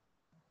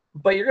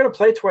 but you're going to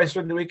play twice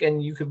during the week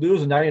and you could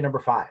lose and now you're number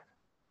 5.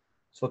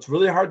 So it's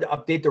really hard to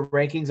update the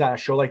rankings on a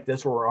show like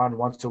this where we're on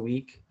once a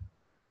week.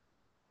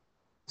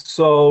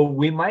 So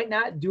we might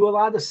not do a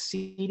lot of the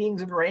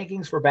seedings and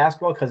rankings for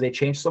basketball because they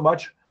change so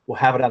much. We'll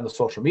have it on the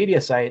social media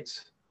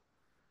sites.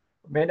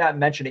 May not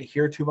mention it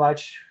here too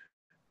much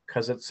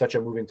because it's such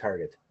a moving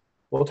target.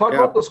 We'll talk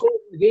about the scores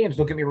of the games,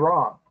 don't get me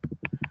wrong.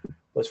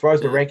 But as far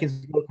as the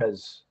rankings go,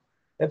 because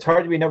it's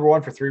hard to be number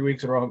 1 for 3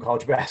 weeks in a row in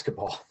college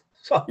basketball.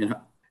 So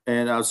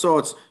so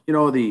it's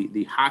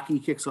the hockey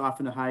kicks off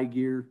into high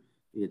gear.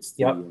 It's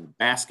the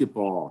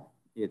basketball.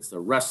 It's the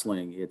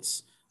wrestling.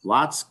 It's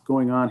lots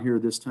going on here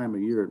this time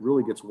of year. It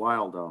really gets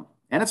wild.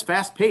 And it's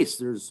fast-paced.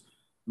 There's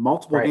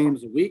multiple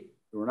games a week.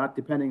 We're not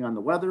depending on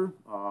the weather.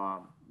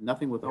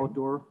 Nothing with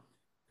outdoor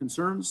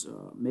concerns.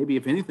 Maybe,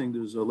 if anything,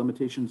 there's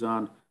limitations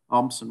on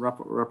umps and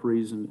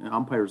referees and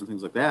umpires and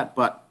things like that.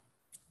 But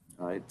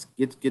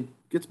it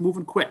gets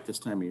moving quick this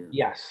time of year.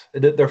 Yes.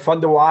 They're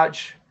fun to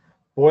watch.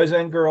 Boys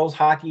and girls,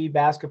 hockey,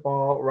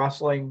 basketball,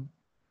 wrestling.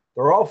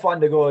 They're all fun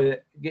to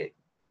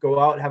go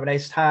out, have a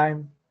nice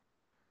time,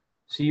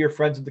 see your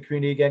friends in the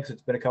community again, because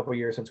it's been a couple of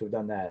years since we've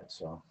done that.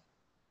 So,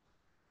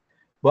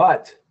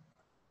 but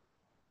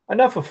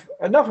enough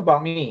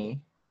about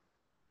me.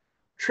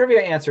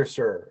 Trivia answer,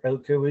 sir.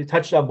 We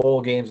touched on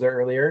bowl games there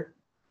earlier.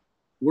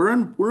 We're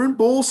in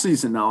bowl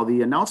season now.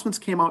 The announcements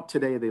came out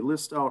today. They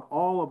list out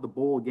all of the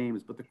bowl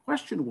games, but the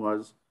question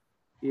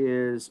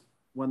is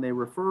when they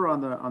refer on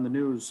the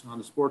news on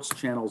the sports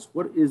channels,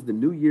 what is the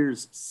New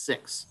Year's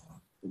Six?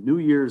 The New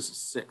Year's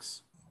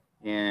Six.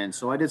 And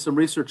so I did some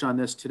research on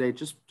this today,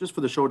 just for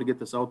the show to get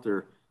this out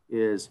there.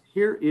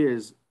 Here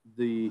is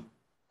the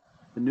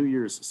New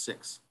Year's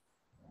Six.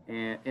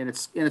 and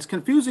it's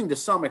confusing to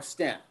some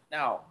extent.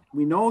 Now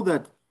we know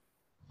that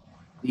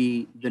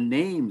the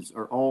names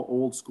are all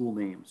old school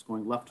names.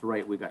 Going left to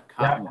right, we got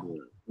Cotton Bowl,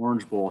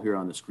 Orange Bowl here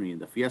on the screen,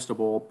 the Fiesta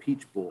Bowl,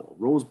 Peach Bowl,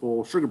 Rose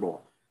Bowl, Sugar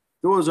Bowl.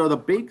 Those are the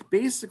big.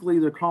 Basically,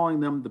 they're calling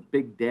them the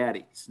Big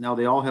Daddies. Now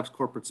they all have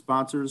corporate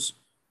sponsors,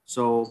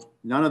 so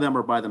none of them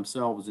are by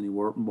themselves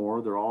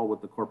anymore. They're all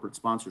with the corporate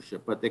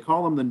sponsorship, but they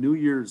call them the New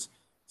Year's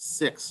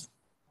Six.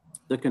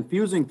 The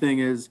confusing thing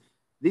is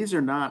these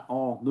are not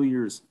all New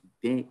Year's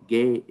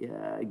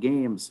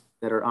games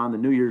that are on the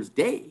New Year's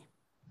Day,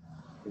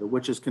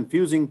 which is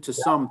confusing to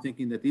some,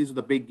 thinking that these are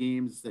the big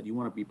games that you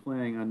want to be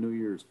playing on New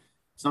Year's.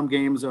 Some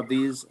games of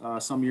these,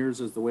 some years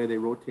is the way they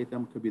rotate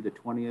them, could be the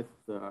 20th,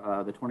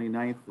 the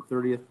 29th, the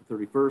 30th, the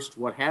 31st,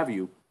 what have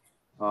you,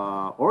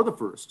 or the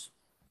 1st.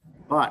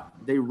 But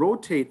they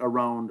rotate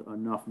around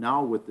enough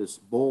now with this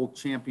bowl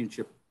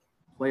championship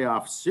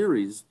playoff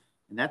series,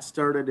 and that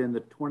started in the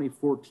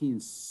 2014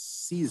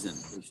 season.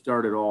 They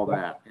started all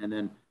that. And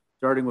then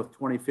starting with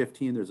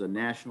 2015, there's a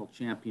national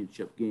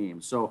championship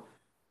game. So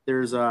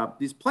there's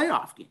these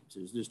playoff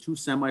games. There's 2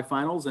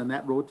 semifinals, and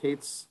that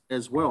rotates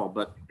as well.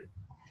 But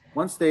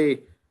once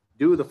they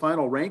do the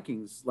final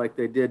rankings like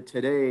they did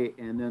today,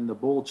 and then the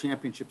bowl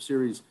championship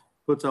series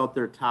puts out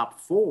their top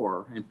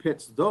 4 and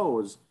pits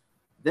those,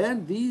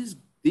 then these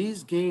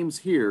games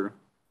here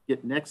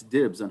get next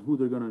dibs on who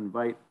they're going to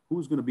invite,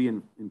 who's going to be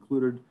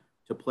included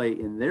to play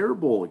in their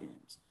bowl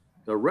games.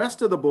 The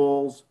rest of the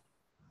bowls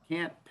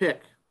can't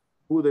pick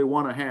who they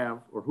want to have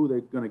or who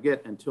they're going to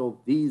get until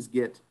these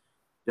get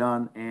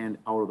done and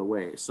out of the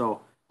way.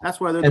 So that's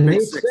why they're the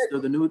Big Six. They're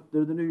the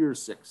New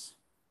Year's Six.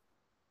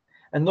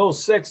 And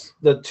those 6,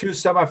 the 2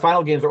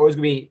 semifinal games are always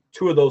going to be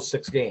 2 of those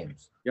 6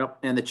 games. Yep.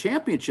 And the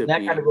championship and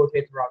that kind of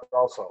rotates around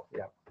also.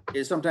 Yeah.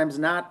 Is sometimes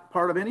not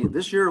part of any.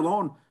 This year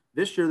alone,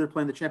 they're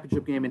playing the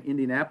championship game in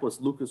Indianapolis,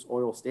 Lucas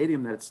Oil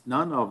Stadium. That's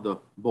none of the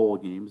bowl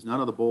games, none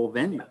of the bowl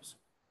venues.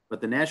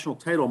 But the national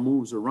title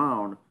moves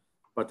around.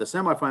 But the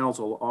semifinals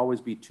will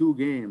always be 2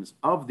 games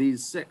of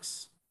these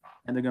 6,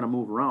 and they're going to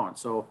move around.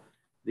 So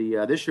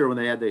this year when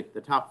they had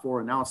the top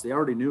 4 announced, they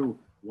already knew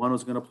 1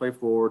 was going to play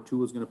 4, 2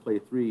 was going to play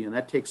 3, and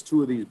that takes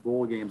 2 of these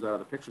bowl games out of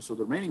the picture. So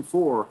the remaining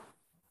 4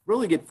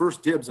 really get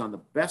first dibs on the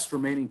best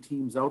remaining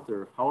teams out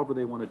there, however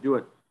they want to do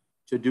it,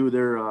 to do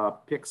their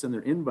picks and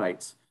their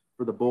invites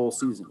for the bowl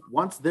season.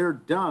 Once they're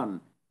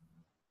done,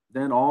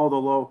 then all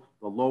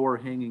the lower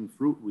hanging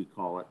fruit, we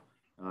call it,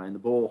 in the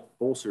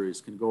bowl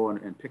series can go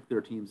and pick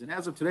their teams. And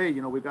as of today,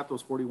 we've got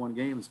those 41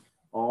 games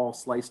all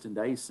sliced and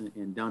diced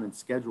and done and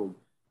scheduled.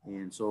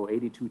 And so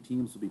 82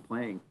 teams will be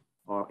playing,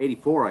 or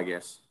 84, I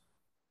guess,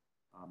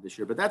 this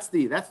year. But that's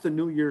the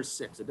New Year's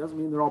Six. It doesn't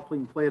mean they're all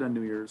played on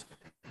New Year's.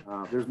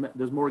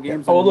 There's more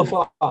games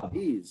than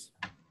these,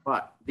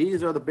 but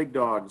these are the big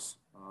dogs,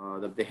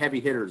 the heavy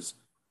hitters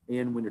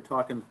in when you're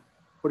talking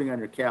putting on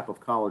your cap of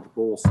college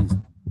bowl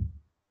season.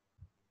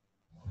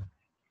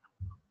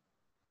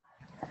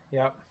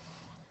 Yep.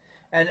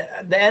 And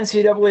the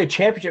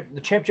NCAA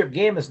the championship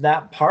game is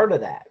not part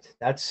of that.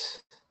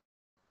 That's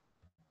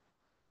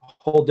a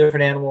whole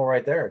different animal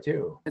right there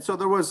too. And so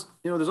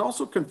there's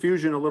also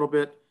confusion a little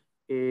bit,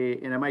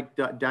 and I might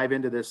dive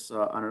into this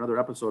on another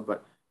episode,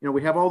 but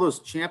we have all those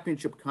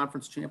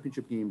conference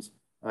championship games,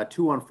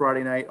 2 on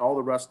Friday night, all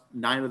the rest,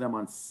 9 of them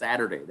on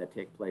Saturday that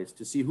take place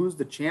to see who's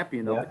the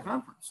champion of the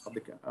conference,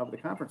 of the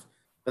conference.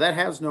 But that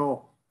has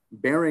no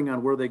bearing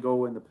on where they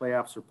go in the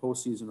playoffs or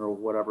postseason or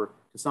whatever.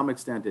 To some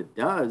extent it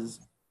does,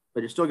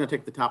 but you're still going to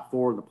take the top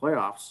 4 in the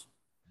playoffs.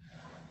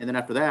 And then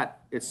after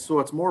that, it's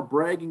more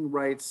bragging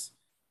rights,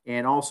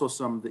 and also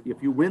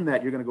if you win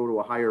that, you're going to go to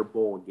a higher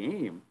bowl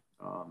game,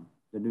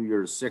 the New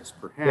Year's Six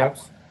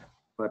perhaps.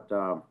 Yep.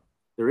 But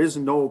there is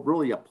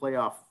really a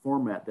playoff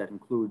format that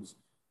includes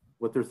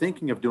what they're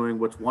thinking of doing,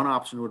 which one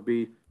option would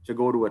be to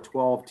go to a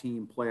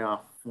 12-team playoff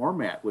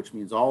format, which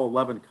means all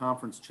 11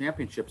 conference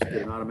championships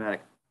get an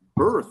automatic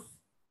berth.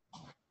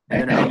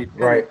 And then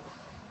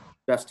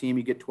best team,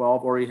 you get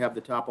 12, or you have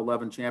the top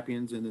 11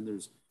 champions, and then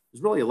there's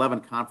really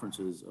 11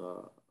 conferences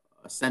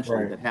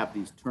essentially that have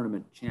these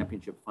tournament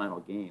championship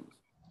final games.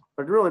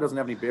 But it really doesn't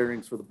have any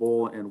bearings for the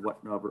bowl and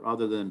whatnot,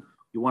 other than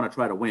you want to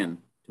try to win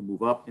to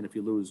move up, and if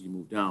you lose, you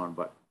move down.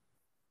 But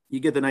you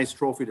get the nice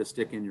trophy to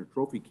stick in your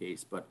trophy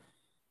case. But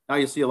now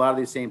you see a lot of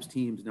these same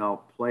teams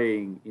now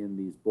playing in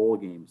these bowl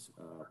games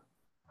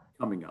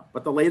coming up.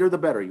 But the later, the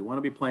better. You want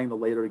to be playing the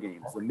later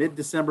games. The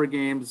mid-December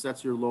games,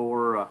 that's your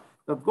lower.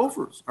 The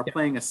Gophers are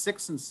playing a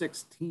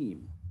 6-6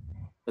 team,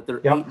 but they're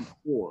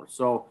 8-4.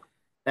 So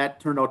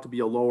that turned out to be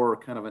a lower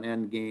kind of an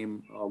end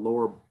game, a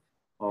lower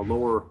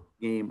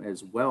game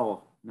as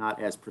well, not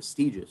as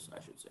prestigious,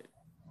 I should say.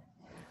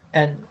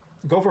 And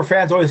Gopher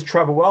fans always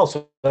travel well,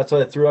 so that's why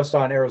they threw us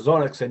on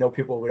Arizona, because they know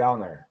people will go down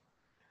there.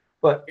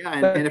 But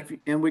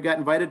and we got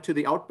invited to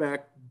the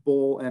Outback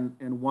Bowl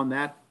and won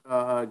that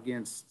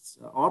against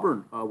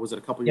Auburn. Was it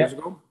a couple years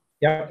ago?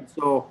 Yeah.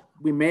 So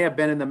we may have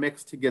been in the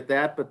mix to get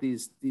that, but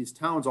these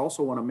towns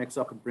also want to mix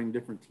up and bring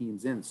different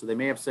teams in. So they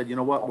may have said, you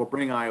know what, we'll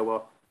bring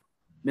Iowa,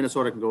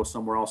 Minnesota can go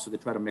somewhere else, so they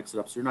try to mix it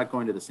up. So you're not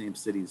going to the same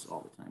cities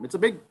all the time.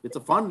 It's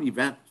a fun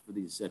event for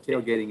these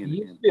tailgating. It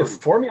used to be a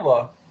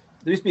formula.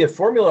 There used to be a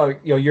formula,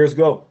 years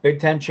ago. Big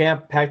Ten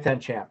champ,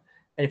 Pac-10 champ.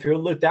 And if you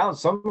look down,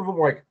 some of them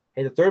were like,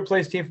 hey, the third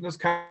place team from this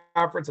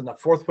conference and the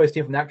fourth place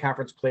team from that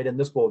conference played in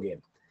this bowl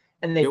game.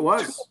 And they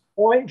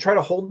try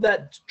to hold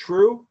that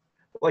true.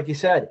 Like you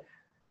said,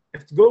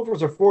 if the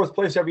Gophers are fourth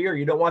place every year,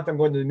 you don't want them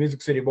going to the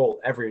Music City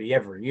Bowl every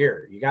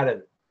year. You got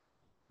to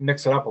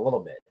mix it up a little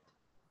bit.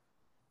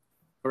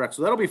 Correct.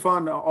 So that'll be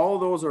fun. All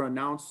of those are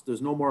announced.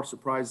 There's no more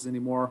surprises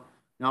anymore.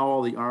 Now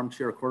all the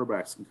armchair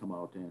quarterbacks can come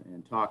out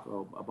and talk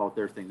about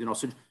their things.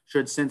 So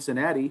should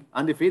Cincinnati,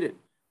 undefeated,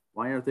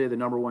 why aren't they the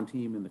number one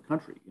team in the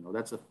country?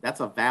 That's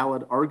a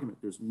valid argument.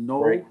 There's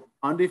no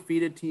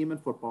undefeated team in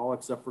football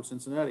except for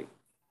Cincinnati.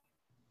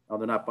 Now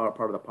they're not part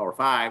of the Power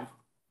Five,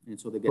 and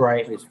so they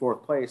get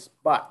fourth place.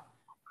 But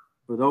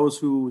for those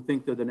who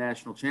think they're the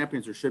national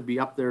champions or should be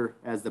up there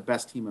as the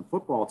best team in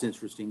football, it's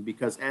interesting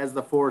because as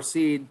the 4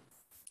 seed,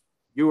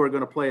 you are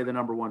going to play the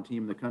number one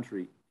team in the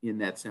country in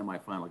that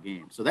semifinal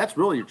game. So that's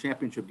really your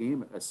championship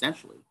game,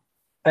 essentially.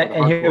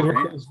 And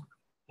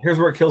here's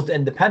where it kills the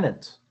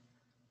independence.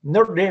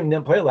 Notre Dame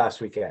didn't play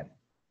last weekend.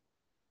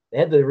 They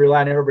had to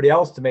rely on everybody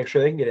else to make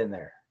sure they can get in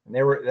there. And they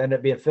ended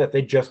up being fifth.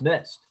 They just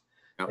missed.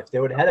 Yep. If they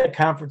would have had a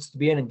conference to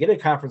be in and get a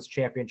conference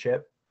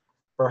championship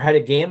or had a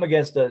game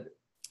against a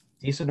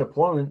decent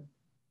opponent,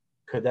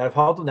 could that have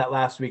helped them that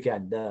last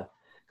weekend? Because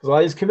a lot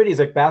of these committees,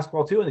 like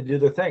basketball too, and they do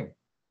their thing.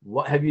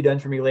 What have you done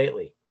for me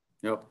lately?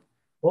 Yep.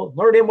 Well,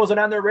 Notre Dame wasn't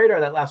on their radar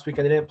that last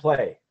weekend. They didn't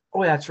play.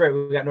 Oh, that's right.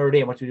 We got Notre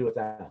Dame. What do you do with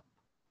that?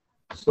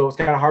 So it's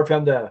kind of hard for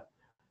them to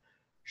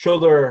show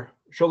their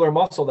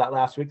muscle that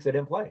last week because they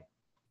didn't play.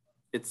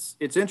 It's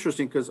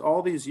interesting because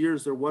all these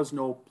years there was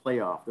no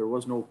playoff. There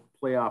was no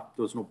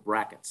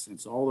brackets.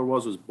 And so all there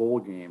was bowl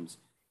games.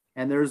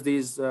 And there's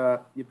these,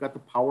 you've got the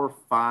Power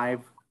 5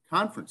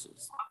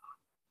 conferences.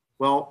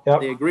 Well,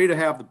 They agree to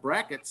have the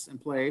brackets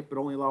and play, but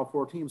only allow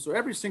 4 teams. So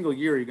every single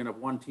year you're going to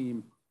have one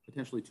team,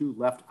 potentially 2,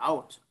 left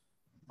out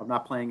of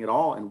not playing at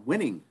all and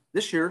winning.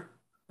 This year,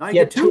 now you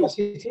get 2.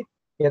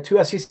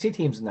 Two SEC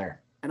teams in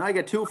there. And I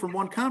get 2 from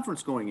one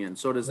conference going in.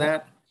 So does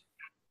it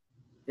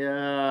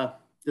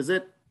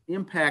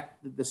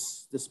impact the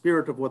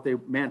spirit of what they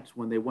meant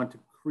when they went to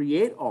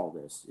create all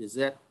this? Is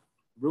that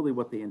really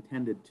what they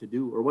intended to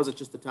do? Or was it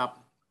just the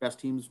top best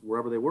teams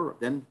wherever they were?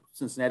 Then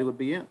Cincinnati would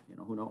be in.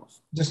 Who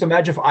knows? Just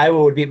imagine if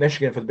Iowa would beat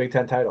Michigan for the Big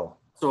Ten title.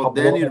 So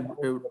then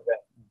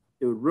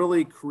it would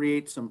really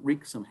wreak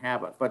some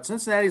havoc. But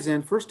Cincinnati's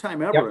in, first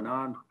time ever, a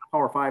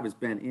non-Power 5 has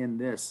been in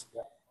this.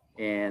 Yep.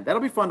 And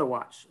that'll be fun to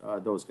watch,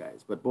 those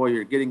guys. But, boy,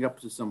 you're getting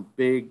up to some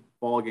big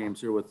ball games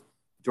here with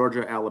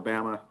Georgia,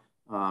 Alabama,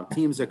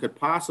 teams that could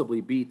possibly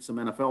beat some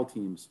NFL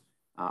teams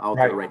out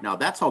there right now.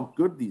 That's how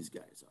good these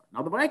guys are.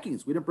 Now, the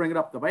Vikings, we didn't bring it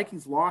up. The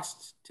Vikings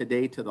lost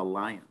today to the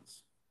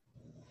Lions.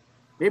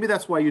 Maybe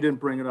that's why you didn't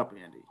bring it up,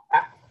 Andy.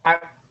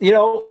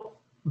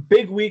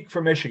 Big week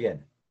for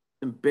Michigan.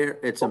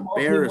 It's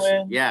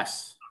embarrassing.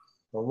 Yes.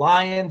 The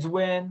Lions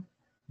win.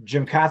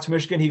 Jim Kaat,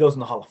 Michigan, he goes in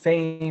the Hall of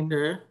Fame.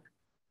 Sure.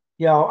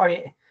 Not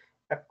a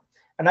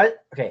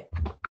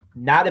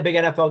big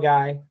NFL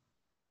guy,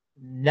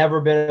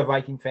 never been a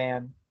Viking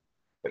fan,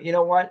 but you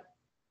know what?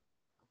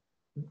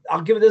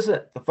 I'll give it this.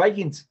 The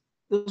Vikings,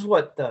 this is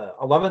what, the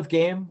 11th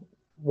game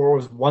where it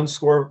was one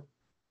score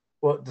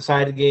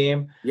decided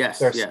game. Yes,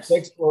 the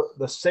sixth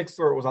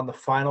where it was on the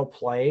final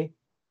play.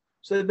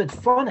 So they've been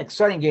fun,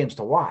 exciting games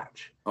to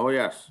watch. Oh,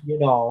 yes.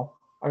 So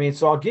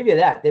I'll give you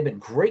that. They've been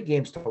great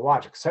games to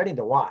watch, exciting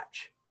to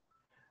watch.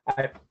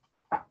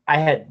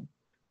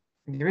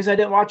 The reason I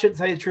didn't watch it, to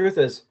tell you the truth,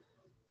 is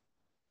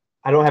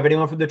I don't have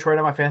anyone from Detroit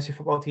on my fantasy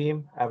football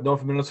team. I have no one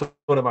from Minnesota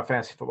on my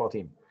fantasy football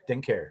team.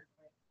 Didn't care.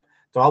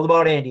 It's all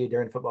about Andy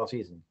during football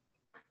season.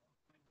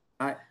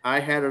 I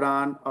had it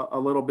on a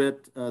little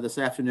bit this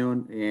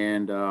afternoon,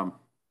 and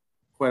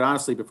quite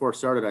honestly, before it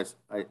started,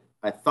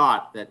 I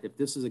thought that if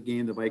this is a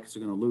game the Vikings are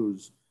going to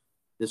lose,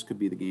 this could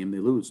be the game they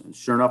lose. And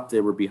sure enough, they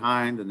were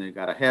behind, and they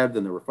got ahead,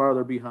 then they were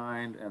farther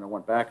behind, and it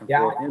went back and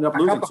forth. Ended up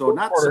losing. So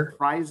not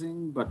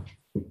surprising, but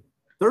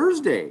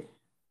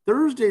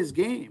Thursday's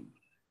game.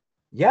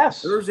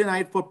 Yes. Thursday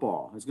night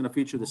football is going to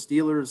feature the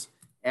Steelers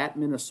at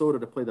Minnesota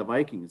to play the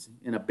Vikings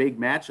in a big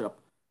matchup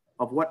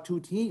of what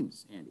 2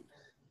 teams, Andy?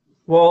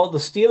 Well, the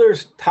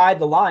Steelers tied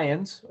the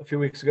Lions a few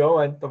weeks ago,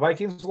 and the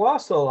Vikings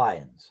lost to the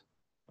Lions.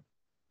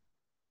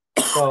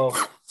 So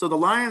the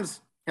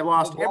Lions have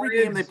lost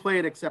every game they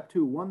played except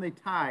 2. One they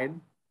tied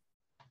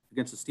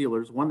against the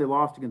Steelers. One they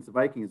lost against the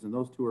Vikings, and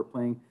those 2 are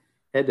playing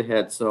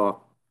head-to-head.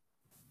 So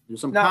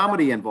there's some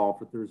comedy involved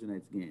for Thursday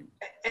night's game.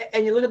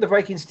 And you look at the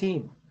Vikings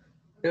team.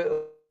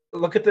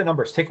 Look at the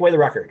numbers. Take away the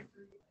record.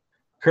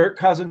 Kirk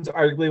Cousins,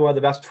 arguably one of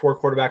the best 4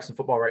 quarterbacks in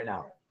football right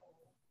now.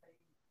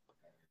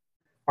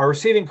 Our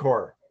receiving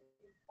core,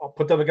 I'll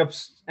put them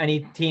against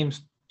any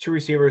team's 2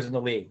 receivers in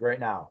the league right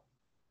now.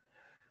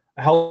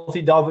 A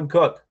healthy Dalvin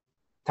Cook,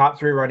 top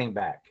 3 running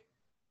back.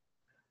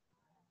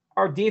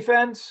 Our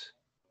defense,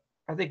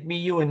 I think me,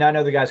 you, and 9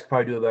 other guys could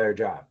probably do a better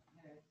job.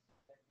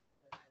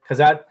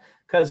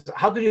 Because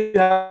how could you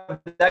have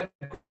that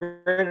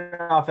great an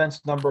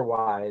offense number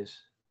wise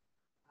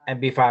and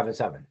be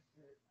 5-7?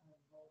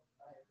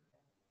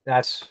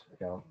 That's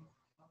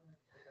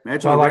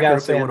Imagine all the I record gotta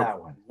if they say on would have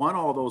that one. won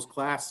all those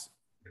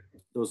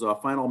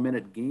final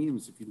minute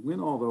games. If you win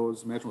all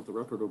those, imagine what the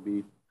record will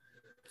be,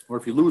 or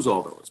if you lose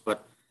all those.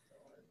 But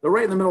they're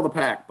right in the middle of the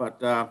pack.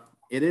 But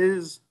it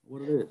is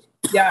what it is.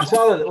 Yeah, I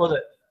saw that. Was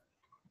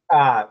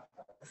it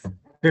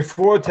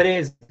before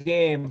today's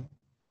game?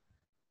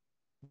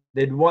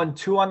 They'd won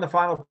 2 on the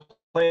final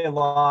play and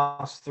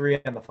lost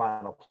 3 on the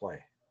final play.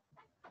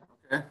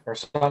 Okay. Or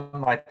something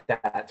like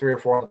that, 3 or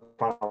 4 on the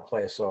final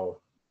play.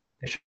 So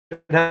they should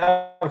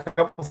have a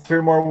couple,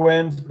 3 more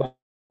wins. But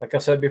like I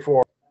said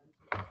before,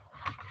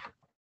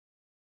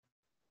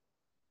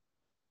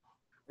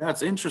 Yeah,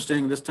 it's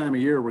interesting this time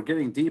of year. We're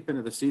getting deep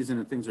into the season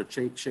and things are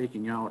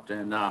shaking out.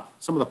 And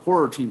some of the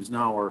poorer teams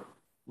now are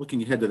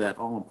looking ahead to that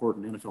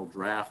all-important NFL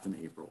draft in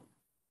April,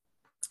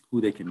 who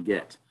they can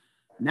get.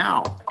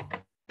 Now,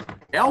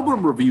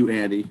 album review,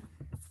 Andy.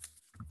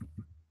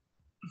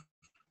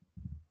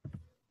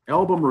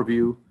 Album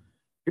review.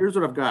 Here's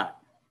what I've got.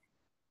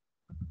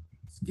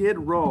 Skid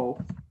Row,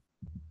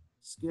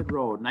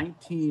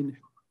 19.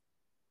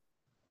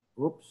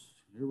 Whoops,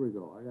 here we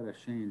go. I got to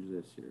change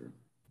this here.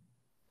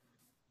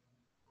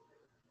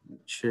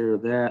 Share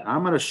that.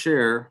 I'm going to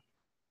share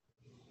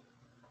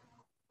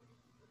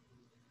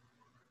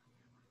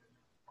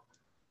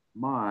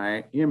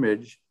my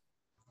image.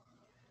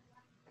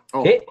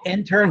 Oh, hey,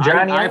 intern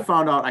Johnny. I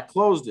found out. I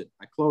closed it.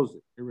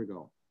 Here we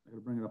go. I got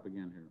to bring it up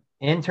again here.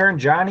 Intern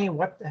Johnny,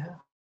 what the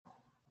hell?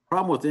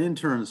 Problem with the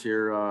interns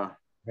here.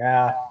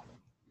 Yeah.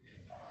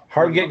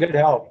 Hard to get good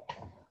help.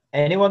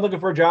 Anyone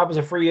looking for a job as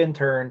a free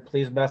intern,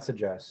 please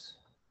message us.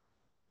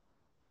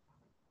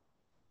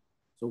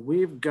 So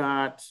we've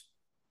got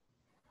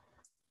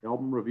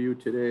album review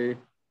today.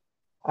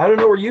 I don't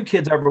know where you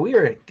kids are, but we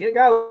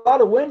got a lot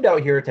of wind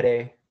out here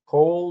today.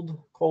 Cold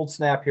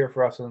snap here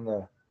for us in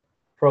the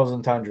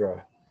frozen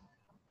tundra.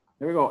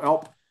 There we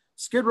go.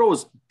 Skid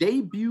Row's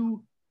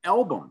debut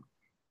album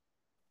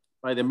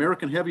by the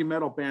American heavy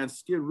metal band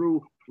Skid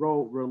Row,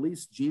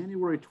 released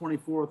January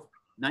 24th,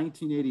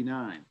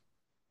 1989.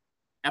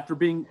 After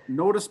being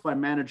noticed by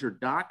manager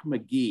Doc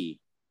McGee,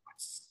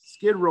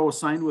 Skid Row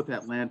signed with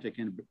Atlantic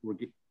and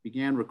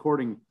began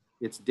recording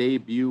its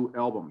debut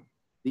album.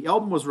 The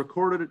album was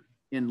recorded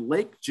in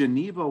Lake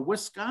Geneva,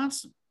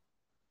 Wisconsin.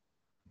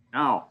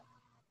 Now,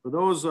 for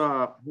those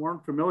who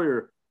aren't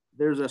familiar,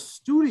 there's a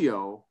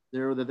studio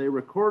there that they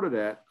recorded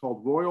at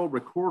called Royal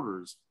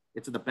Recorders.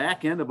 It's at the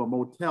back end of a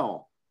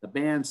motel. The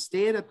band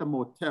stayed at the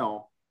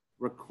motel,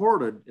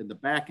 recorded in the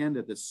back end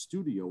of the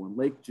studio in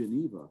Lake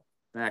Geneva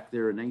back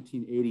there in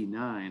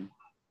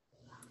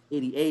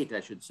 88, I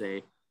should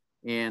say.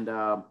 And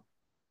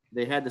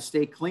they had to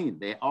stay clean.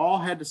 They all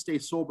had to stay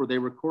sober. They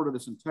recorded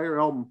this entire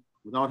album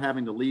without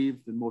having to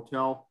leave the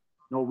motel.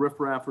 No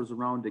riffraffers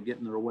around to get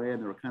in their way,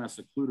 and they were kind of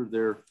secluded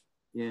there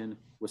in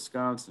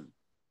Wisconsin.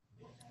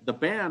 The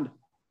band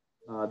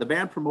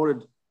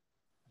promoted,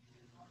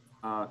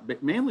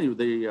 mainly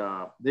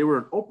they were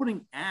an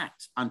opening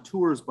act on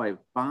tours by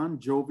Bon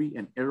Jovi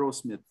and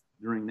Aerosmith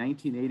during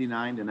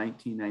 1989 to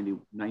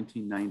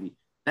 1990.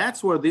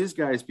 That's where these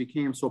guys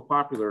became so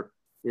popular,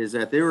 is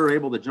that they were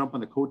able to jump on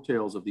the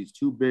coattails of these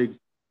 2 big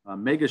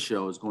mega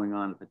shows going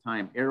on at the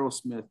time,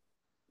 Aerosmith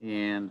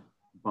and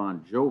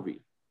Bon Jovi.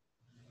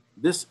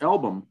 This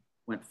album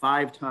went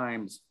 5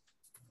 times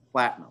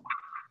platinum.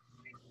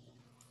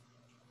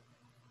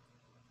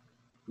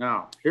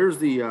 Now, here's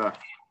the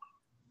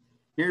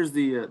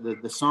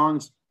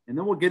songs, and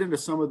then we'll get into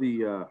some of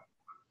the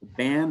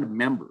band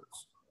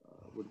members.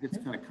 It gets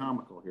kind of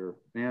comical here,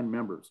 band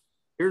members.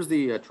 Here's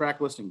the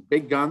track listing.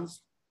 Big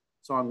Guns,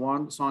 song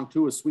 1. Song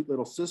 2 is Sweet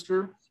Little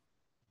Sister.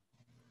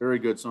 Very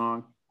good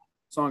song.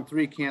 Song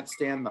 3, Can't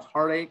Stand the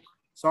Heartache.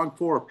 Song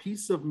 4,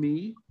 Piece of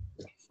Me.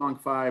 Song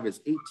 5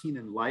 is 18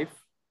 in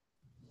Life.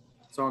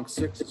 Song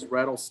 6 is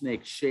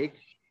Rattlesnake Shake.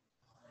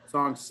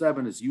 Song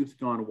 7 is Youth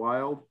Gone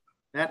Wild.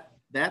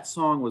 That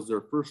song was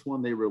their first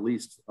one they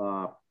released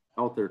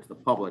out there to the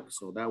public.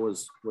 So that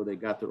was where they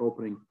got their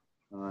opening.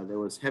 There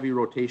was heavy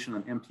rotation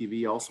on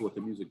MTV also with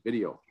the music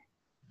video.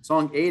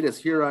 Song 8 is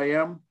Here I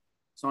Am.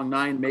 Song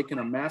 9, Making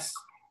a Mess.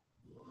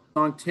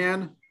 Song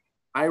 10,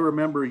 I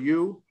Remember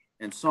You.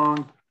 And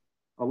song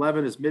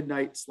 11 is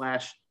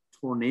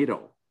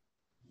Midnight/Tornado.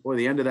 Boy,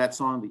 the end of that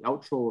song, the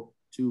outro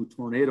to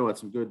Tornado, had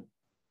some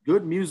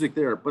good music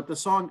there. But the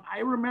song I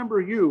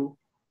Remember You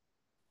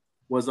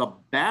was a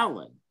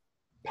ballad.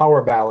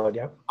 Power ballad,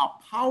 yep. A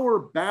power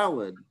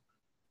ballad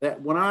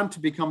that went on to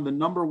become the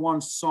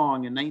 #1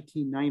 song in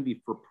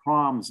 1990 for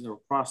proms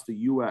across the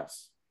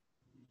U.S.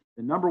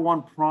 The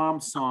 #1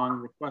 prom song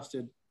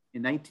requested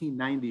in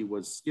 1990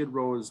 was Skid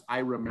Row's I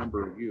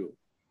Remember You.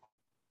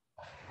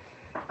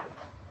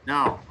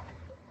 Now,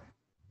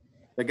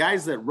 the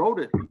guys that wrote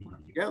it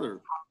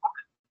together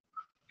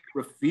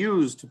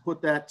refused to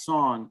put that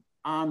song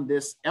on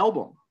this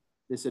album.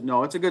 They said,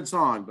 no, it's a good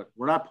song, but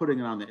we're not putting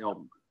it on the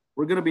album.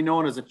 We're going to be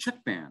known as a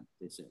chick band,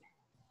 they said.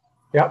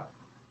 Yep.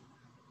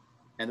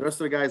 And the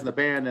rest of the guys in the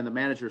band and the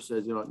manager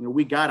says,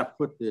 we got to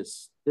put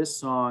this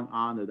song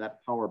on there,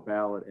 that power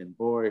ballad. And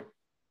boy,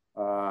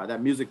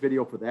 that music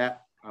video for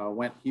that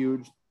went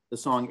huge. The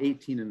song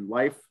 18 in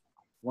Life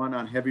won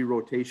on heavy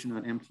rotation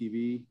on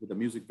MTV with the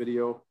music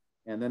video.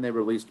 And then they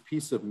released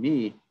Piece of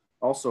Me,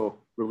 also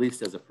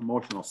released as a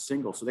promotional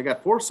single. So they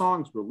got 4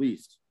 songs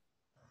released.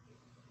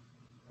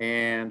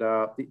 And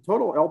the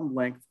total album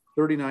length,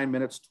 39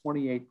 minutes,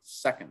 28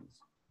 seconds.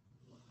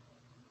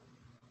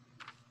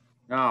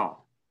 Now,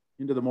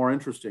 into the more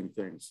interesting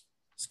things.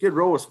 Skid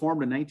Row was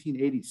formed in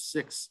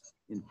 1986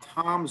 in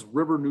Toms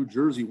River, New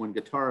Jersey, when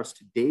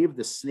guitarist Dave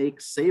the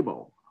Snake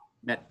Sabo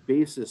met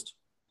bassist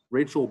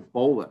Rachel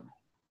Bolan.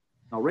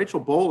 Now, Rachel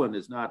Bolan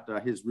is not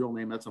his real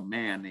name. That's a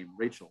man named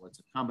Rachel. It's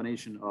a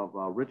combination of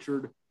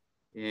Richard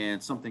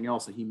and something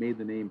else, and he made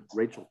the name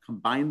Rachel,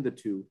 combined the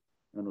two,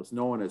 and was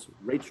known as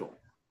Rachel.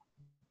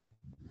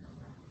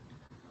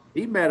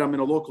 He met him in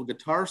a local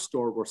guitar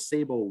store where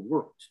Sabo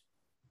worked.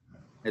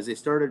 As they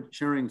started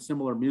sharing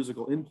similar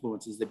musical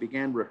influences, they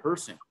began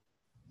rehearsing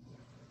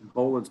in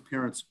Bolan's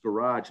parents'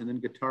 garage, and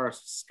then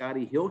guitarist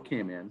Scotty Hill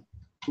came in,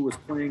 who was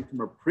playing from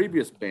a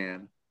previous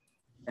band,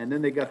 and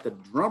then they got the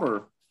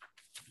drummer,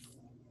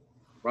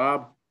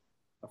 Rob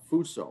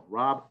Afuso.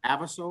 I'm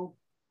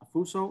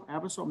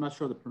not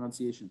sure the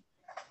pronunciation.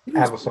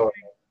 Abuso.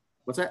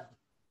 What's that?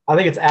 I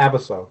think it's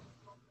Abuso.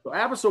 So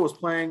Abuso was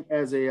playing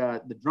as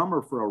the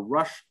drummer for a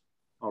Rush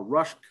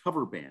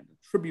cover band, a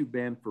tribute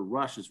band for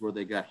Rush is where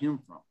they got him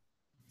from.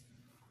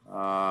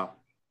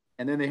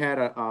 And then they had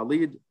a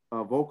lead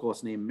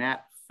vocalist named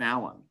Matt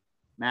Fallon.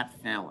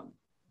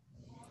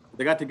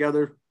 They got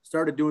together,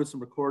 started doing some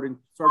recording,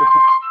 started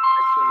playing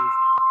shows,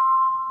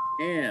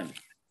 and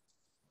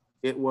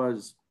it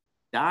was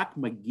Doc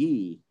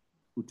McGee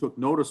who took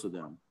notice of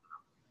them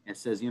and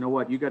says, you know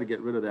what, you got to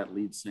get rid of that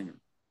lead singer.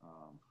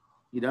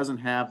 He doesn't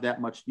have that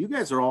much. You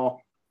guys are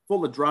all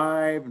full of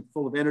drive and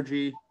full of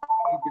energy.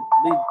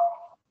 Lead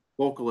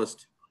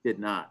vocalist did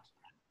not.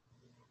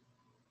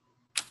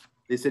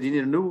 They said you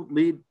need a new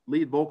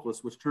lead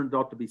vocalist, which turned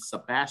out to be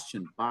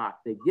Sebastian Bach.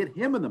 They get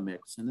him in the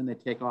mix, and then they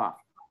take off.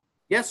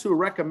 Guess who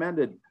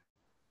recommended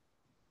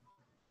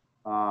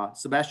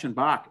Sebastian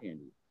Bach,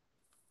 Andy?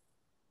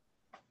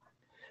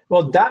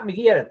 Well, Doc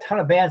McGee had a ton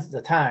of bands at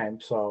the time,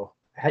 so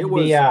it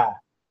was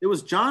it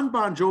was John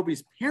Bon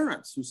Jovi's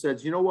parents who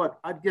said, you know what,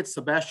 I'd get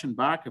Sebastian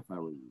Bach if I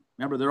were you.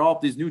 Remember,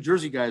 these New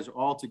Jersey guys are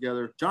all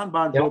together. John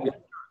Bon Jovi.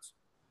 Yep.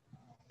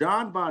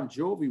 John Bon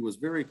Jovi was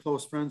very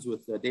close friends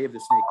with Dave the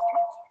Snake.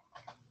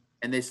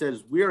 And they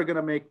said, we are going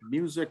to make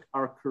music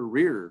our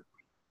career.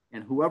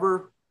 And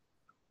whoever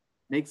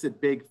makes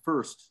it big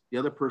first, the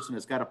other person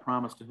has got to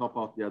promise to help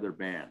out the other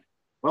band.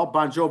 Well,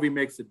 Bon Jovi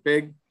makes it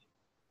big.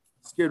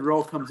 Skid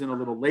Row comes in a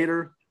little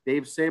later.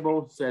 Dave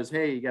Sabo says,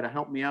 hey, you got to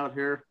help me out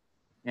here.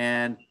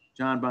 And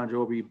John Bon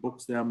Jovi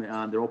books them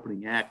on their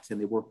opening acts, and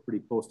they work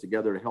pretty close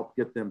together to help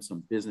get them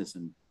some business.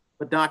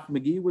 But Doc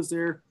McGee was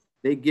there.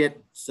 They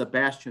get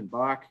Sebastian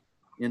Bach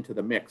into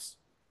the mix.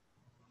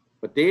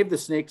 But Dave the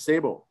Snake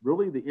Sabo,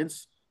 really the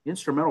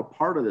instrumental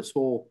part of this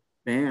whole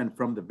band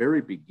from the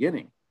very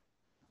beginning.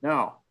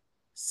 Now,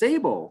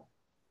 Sabo,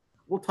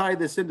 we'll tie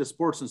this into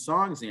sports and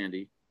songs,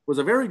 Andy, was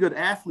a very good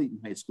athlete in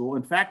high school.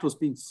 In fact, was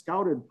being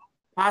scouted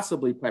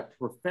possibly by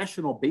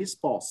professional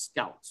baseball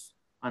scouts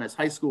on his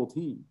high school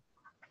team.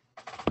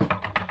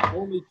 It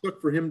only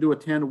took for him to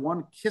attend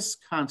one Kiss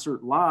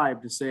concert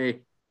live to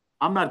say,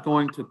 I'm not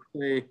going to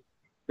play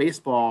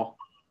baseball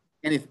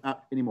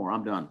anymore.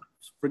 I'm done.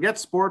 Forget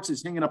sports.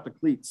 He's hanging up the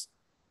cleats.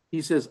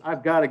 He says,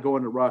 I've got to go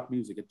into rock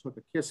music. It took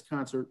a Kiss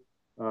concert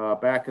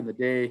back in the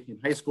day in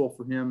high school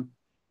for him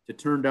to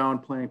turn down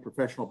playing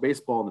professional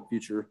baseball in the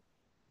future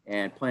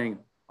and playing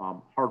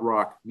hard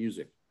rock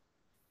music.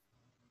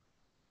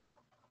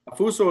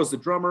 Afuso is the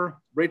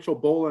drummer, Rachel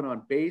Bolan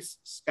on bass,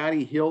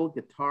 Scotty Hill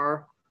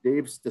guitar,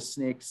 Dave the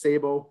Snake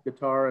Sabo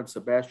guitar, and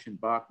Sebastian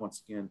Bach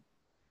once again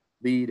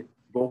lead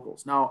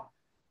vocals. Now,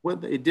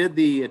 when they did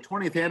the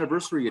 20th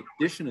anniversary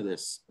edition of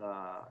this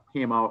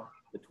came out,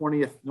 the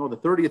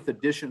 30th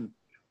edition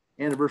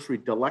anniversary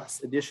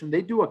deluxe edition,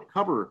 they do a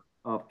cover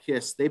of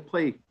Kiss. They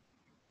play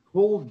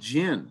Cold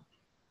Gin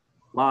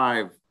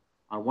live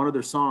on one of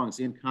their songs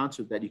in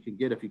concert that you can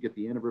get if you get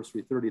the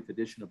anniversary 30th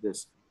edition of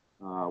this.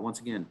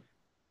 Once again,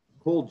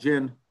 Cold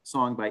Gin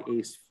song by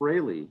Ace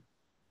Frehley.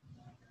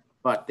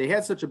 But they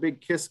had such a big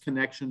Kiss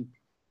connection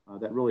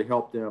that really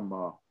helped them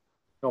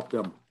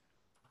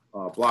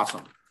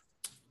blossom.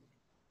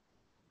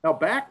 Now,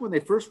 back when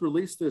they first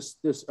released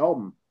this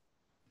album,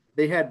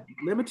 they had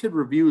limited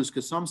reviews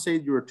because some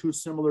said you were too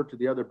similar to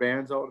the other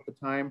bands out at the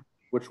time,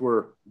 which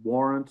were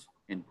Warrant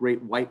and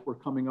Great White were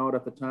coming out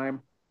at the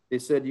time. They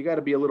said you got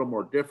to be a little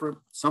more different.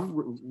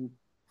 Some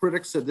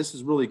critics said this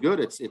is really good.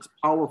 It's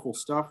powerful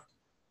stuff.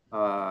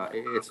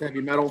 It's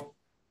heavy metal,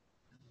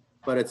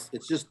 but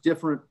it's just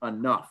different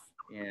enough.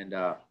 And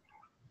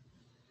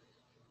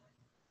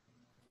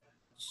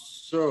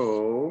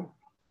so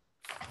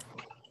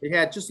they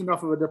had just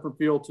enough of a different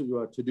feel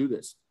to do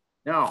this.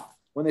 Now,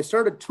 when they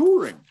started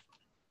touring,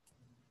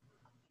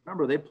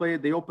 remember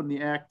they opened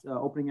the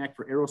opening act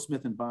for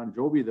Aerosmith and Bon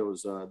Jovi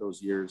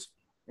those years,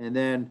 and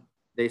then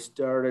they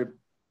started.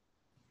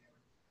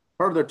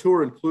 Part of their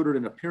tour included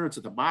an appearance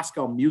at the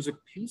Moscow Music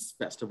Peace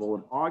Festival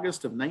in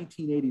August of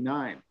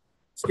 1989.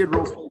 Skid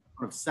Row sold in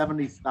front of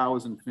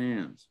 70,000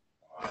 fans.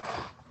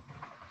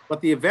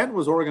 But the event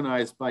was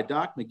organized by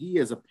Doc McGee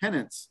as a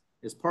penance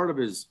as part of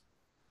his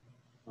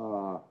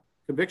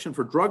conviction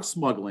for drug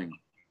smuggling.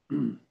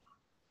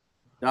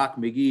 Doc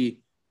McGee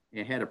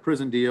had a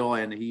prison deal,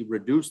 and he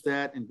reduced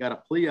that and got a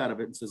plea out of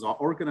it and says, I'll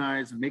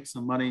organize and make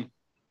some money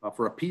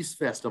for a peace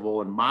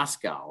festival in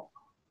Moscow.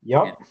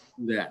 Yep.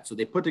 That. So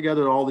they put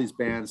together all these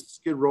bands.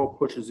 Skid Row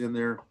pushes in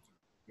there,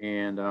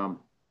 and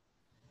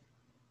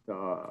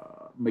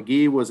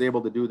McGee was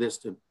able to do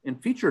this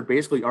and featured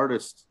basically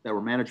artists that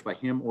were managed by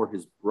him or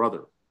his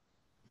brother.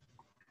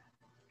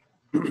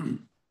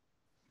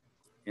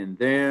 And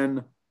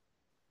then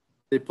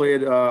they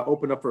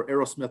opened up for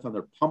Aerosmith on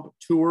their Pump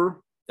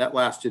tour. That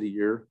lasted a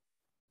year.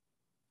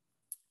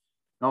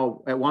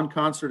 Now, at one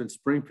concert in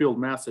Springfield,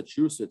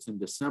 Massachusetts in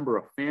December,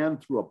 a fan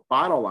threw a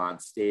bottle on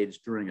stage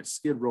during a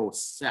Skid Row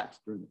set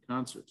during the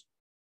concert.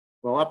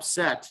 Well,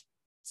 upset,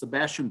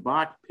 Sebastian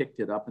Bach picked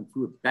it up and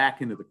threw it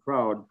back into the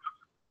crowd.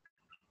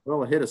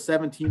 Well, it hit a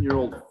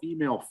 17-year-old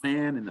female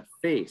fan in the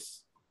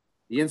face.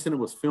 The incident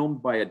was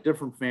filmed by a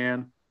different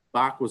fan.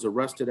 Bach was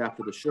arrested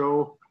after the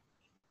show.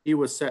 He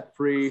was set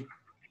free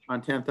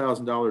on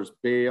 $10,000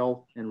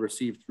 bail and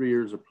received 3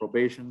 years of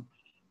probation.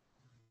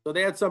 So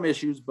they had some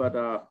issues, but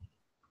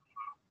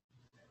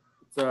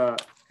it's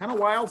kind of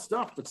wild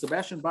stuff. But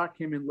Sebastian Bach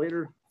came in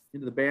later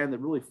into the band that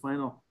really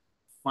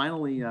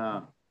finally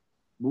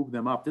moved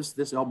them up.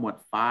 This album went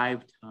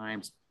 5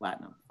 times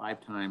platinum.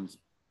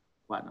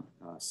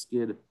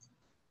 Skid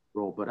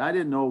Row. But I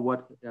didn't know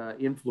what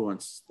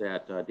influence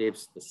that Dave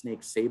the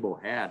Snake Sabo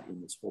had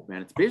in this whole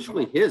band. It's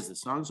basically his. The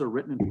songs are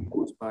written and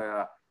composed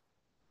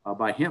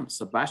by him.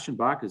 Sebastian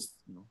Bach is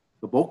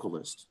the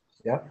vocalist.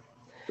 Yep.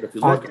 But if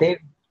you look at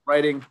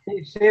writing,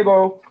 Dave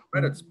Sabo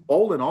credits,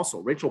 Bolan also,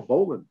 Rachel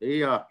Bolan.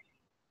 They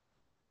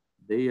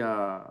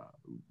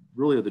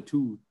really are the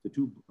two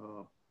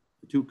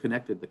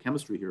connected the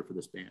chemistry here for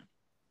this band.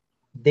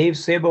 Dave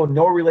Sabo,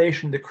 no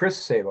relation to Chris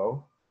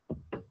Sabo,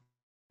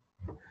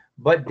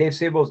 but Dave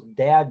Sabo's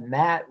dad,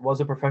 Matt,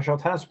 was a professional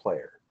tennis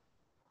player.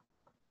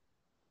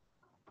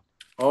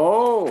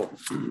 Oh,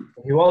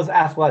 he was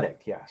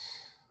athletic, yes.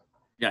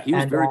 Yeah, he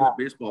was a very good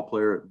baseball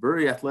player,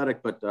 very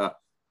athletic. But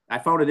I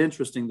found it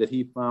interesting that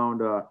he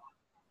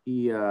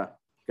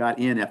got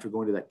in after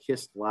going to that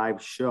Kiss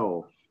live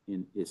show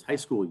in his high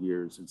school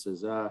years and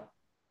says,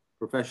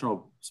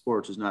 professional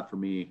sports is not for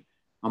me.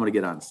 I'm going to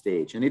get on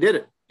stage. And he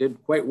did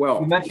quite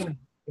well. You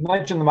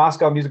mentioned the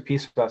Moscow Music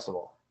Peace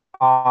Festival.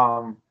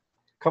 A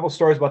couple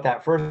stories about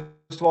that. First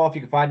of all, if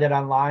you can find it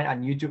online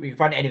on YouTube, you can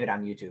find any of it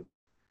on YouTube.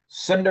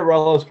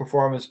 Cinderella's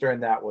performance during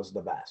that was the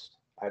best.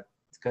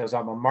 Because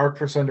I'm a mark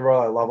for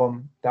Cinderella. I love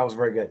them. That was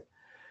very good.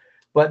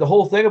 But the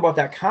whole thing about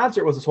that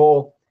concert was this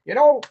whole,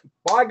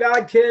 by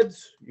God,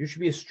 kids, you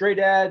should be straight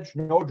edge,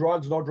 no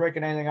drugs, no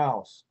drinking, anything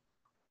else.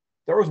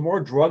 There was more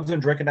drugs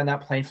and drinking on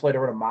that plane flight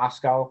over to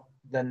Moscow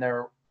than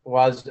there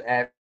was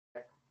at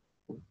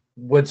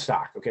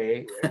Woodstock,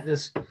 okay? The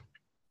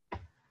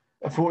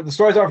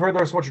stories I've heard,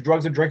 there was so much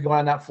drugs and drinking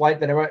on that flight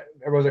that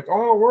everyone's like,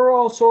 oh, we're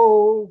all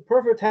so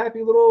perfect,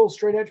 happy little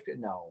straight edge.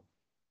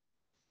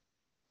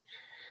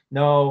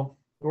 No,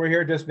 we're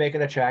here just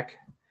making a check.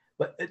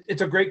 But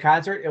it's a great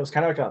concert. It was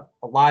kind of like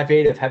a live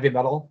aid of heavy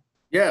metal.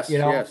 Yes,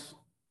 yes.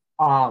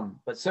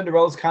 But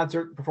Cinderella's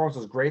concert performance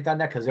was great on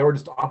that because they were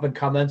just up and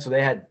coming. So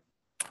they had,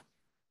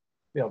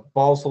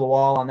 balls to the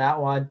wall on that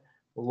one.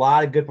 A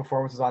lot of good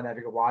performances on that if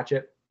you could watch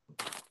it.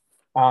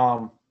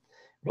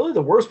 Really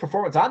the worst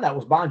performance on that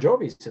was Bon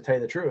Jovi's, to tell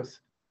you the truth,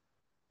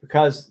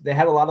 because they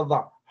had a lot of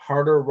the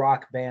harder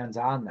rock bands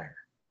on there.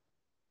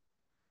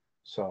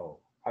 So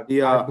I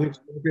believe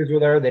Scorpions were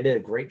there. They did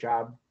a great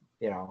job,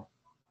 The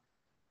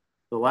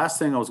last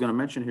thing I was going to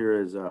mention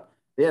here is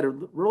they had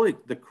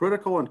the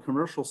critical and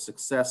commercial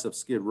success of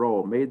Skid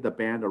Row made the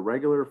band a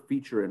regular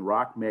feature in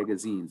rock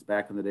magazines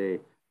back in the day,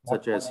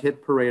 such as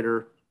Hit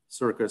Parader,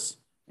 Circus,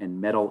 and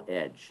Metal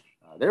Edge.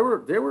 They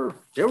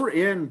were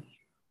in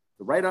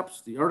the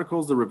write-ups, the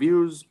articles, the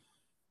reviews.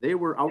 They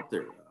were out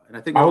there, and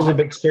I think I was a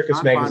big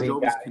Circus magazine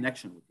Bon Jovi's guy.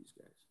 Connection with these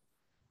guys.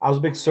 I was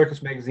a big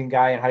Circus magazine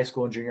guy in high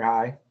school and junior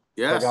high.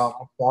 Yes.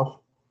 You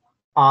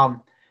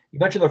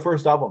mentioned their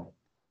first album.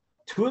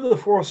 2 of the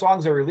 4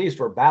 songs they released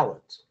were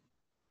ballads.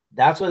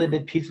 That's why they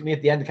did Peace With Me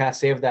at the end to kind of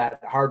save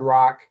that hard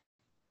rock.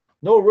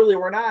 No, really,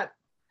 we're not.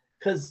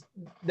 Because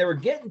they were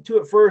getting to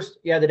it first.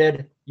 Yeah, they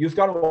did Youth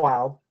Gone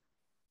Wild.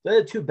 Then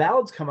the 2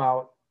 ballads come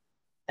out,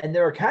 and they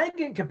were kind of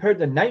getting compared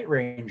to Night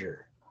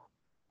Ranger.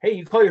 Hey,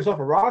 you call yourself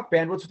a rock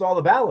band. What's with all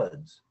the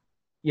ballads?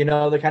 They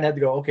kind of had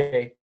to go,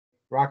 okay,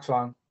 rock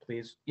song,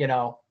 please.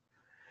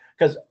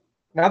 Because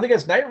nothing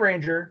against Night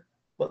Ranger,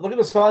 but look at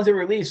the songs they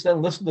released,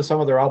 then listen to some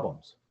of their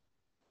albums.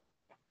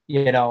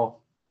 They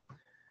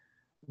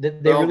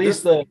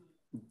released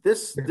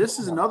this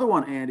is another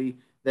one, Andy,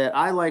 that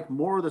I like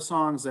more of the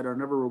songs that are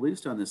never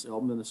released on this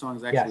album than the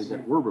songs actually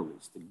that were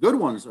released. The good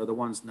ones are the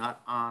ones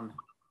not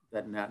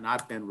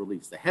been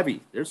released. The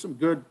heavy, there's some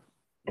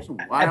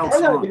wild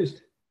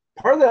songs.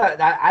 Part of that,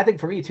 I think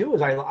for me too,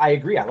 is I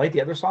agree. I like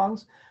the other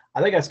songs.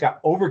 I think I just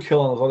got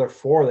overkill on those other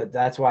four.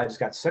 That's why I just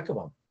got sick of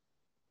them.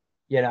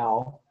 You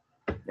know.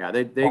 Yeah,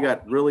 they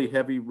got really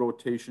heavy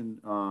rotation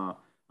on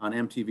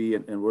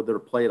MTV and where they're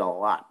played a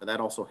lot, but that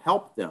also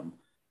helped them.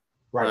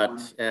 Right.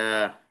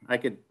 But I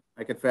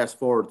could fast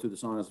forward through the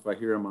songs if I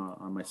hear them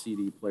on my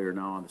CD player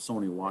now on the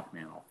Sony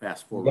Walkman. I'll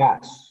fast forward.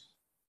 Yes.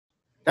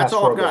 That's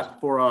all I've got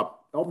for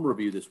album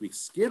review this week.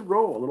 Skid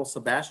Row, a little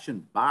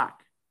Sebastian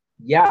Bach.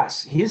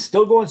 Yes, he's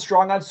still going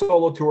strong on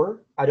solo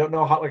tour. I don't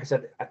know how, like I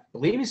said, I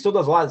believe he still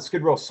does a lot of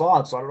Skid Row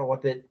songs, so I don't know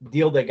what the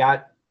deal they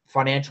got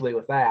financially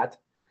with that.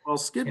 Well,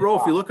 Skid Row,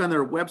 if you look on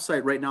their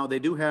website right now, they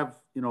do have,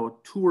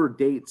 tour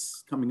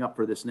dates coming up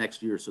for this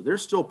next year. So they're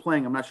still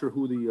playing. I'm not sure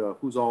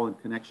who's all in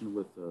connection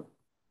with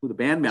who the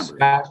band members.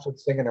 Sebastian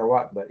singing or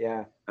what, but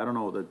yeah. I don't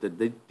know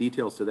the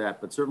details to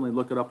that, but certainly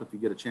look it up if you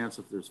get a chance,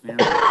 if there's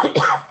fans.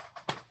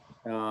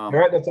 All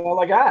right, that's all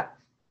I got.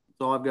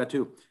 That's all I've got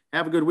too.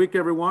 Have a good week,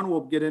 everyone.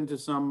 We'll get into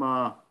some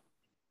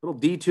little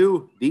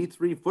D2,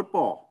 D3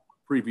 football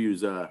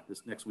previews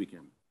this next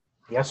weekend.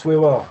 Yes, we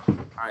will. All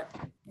right.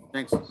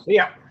 Thanks. See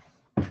ya.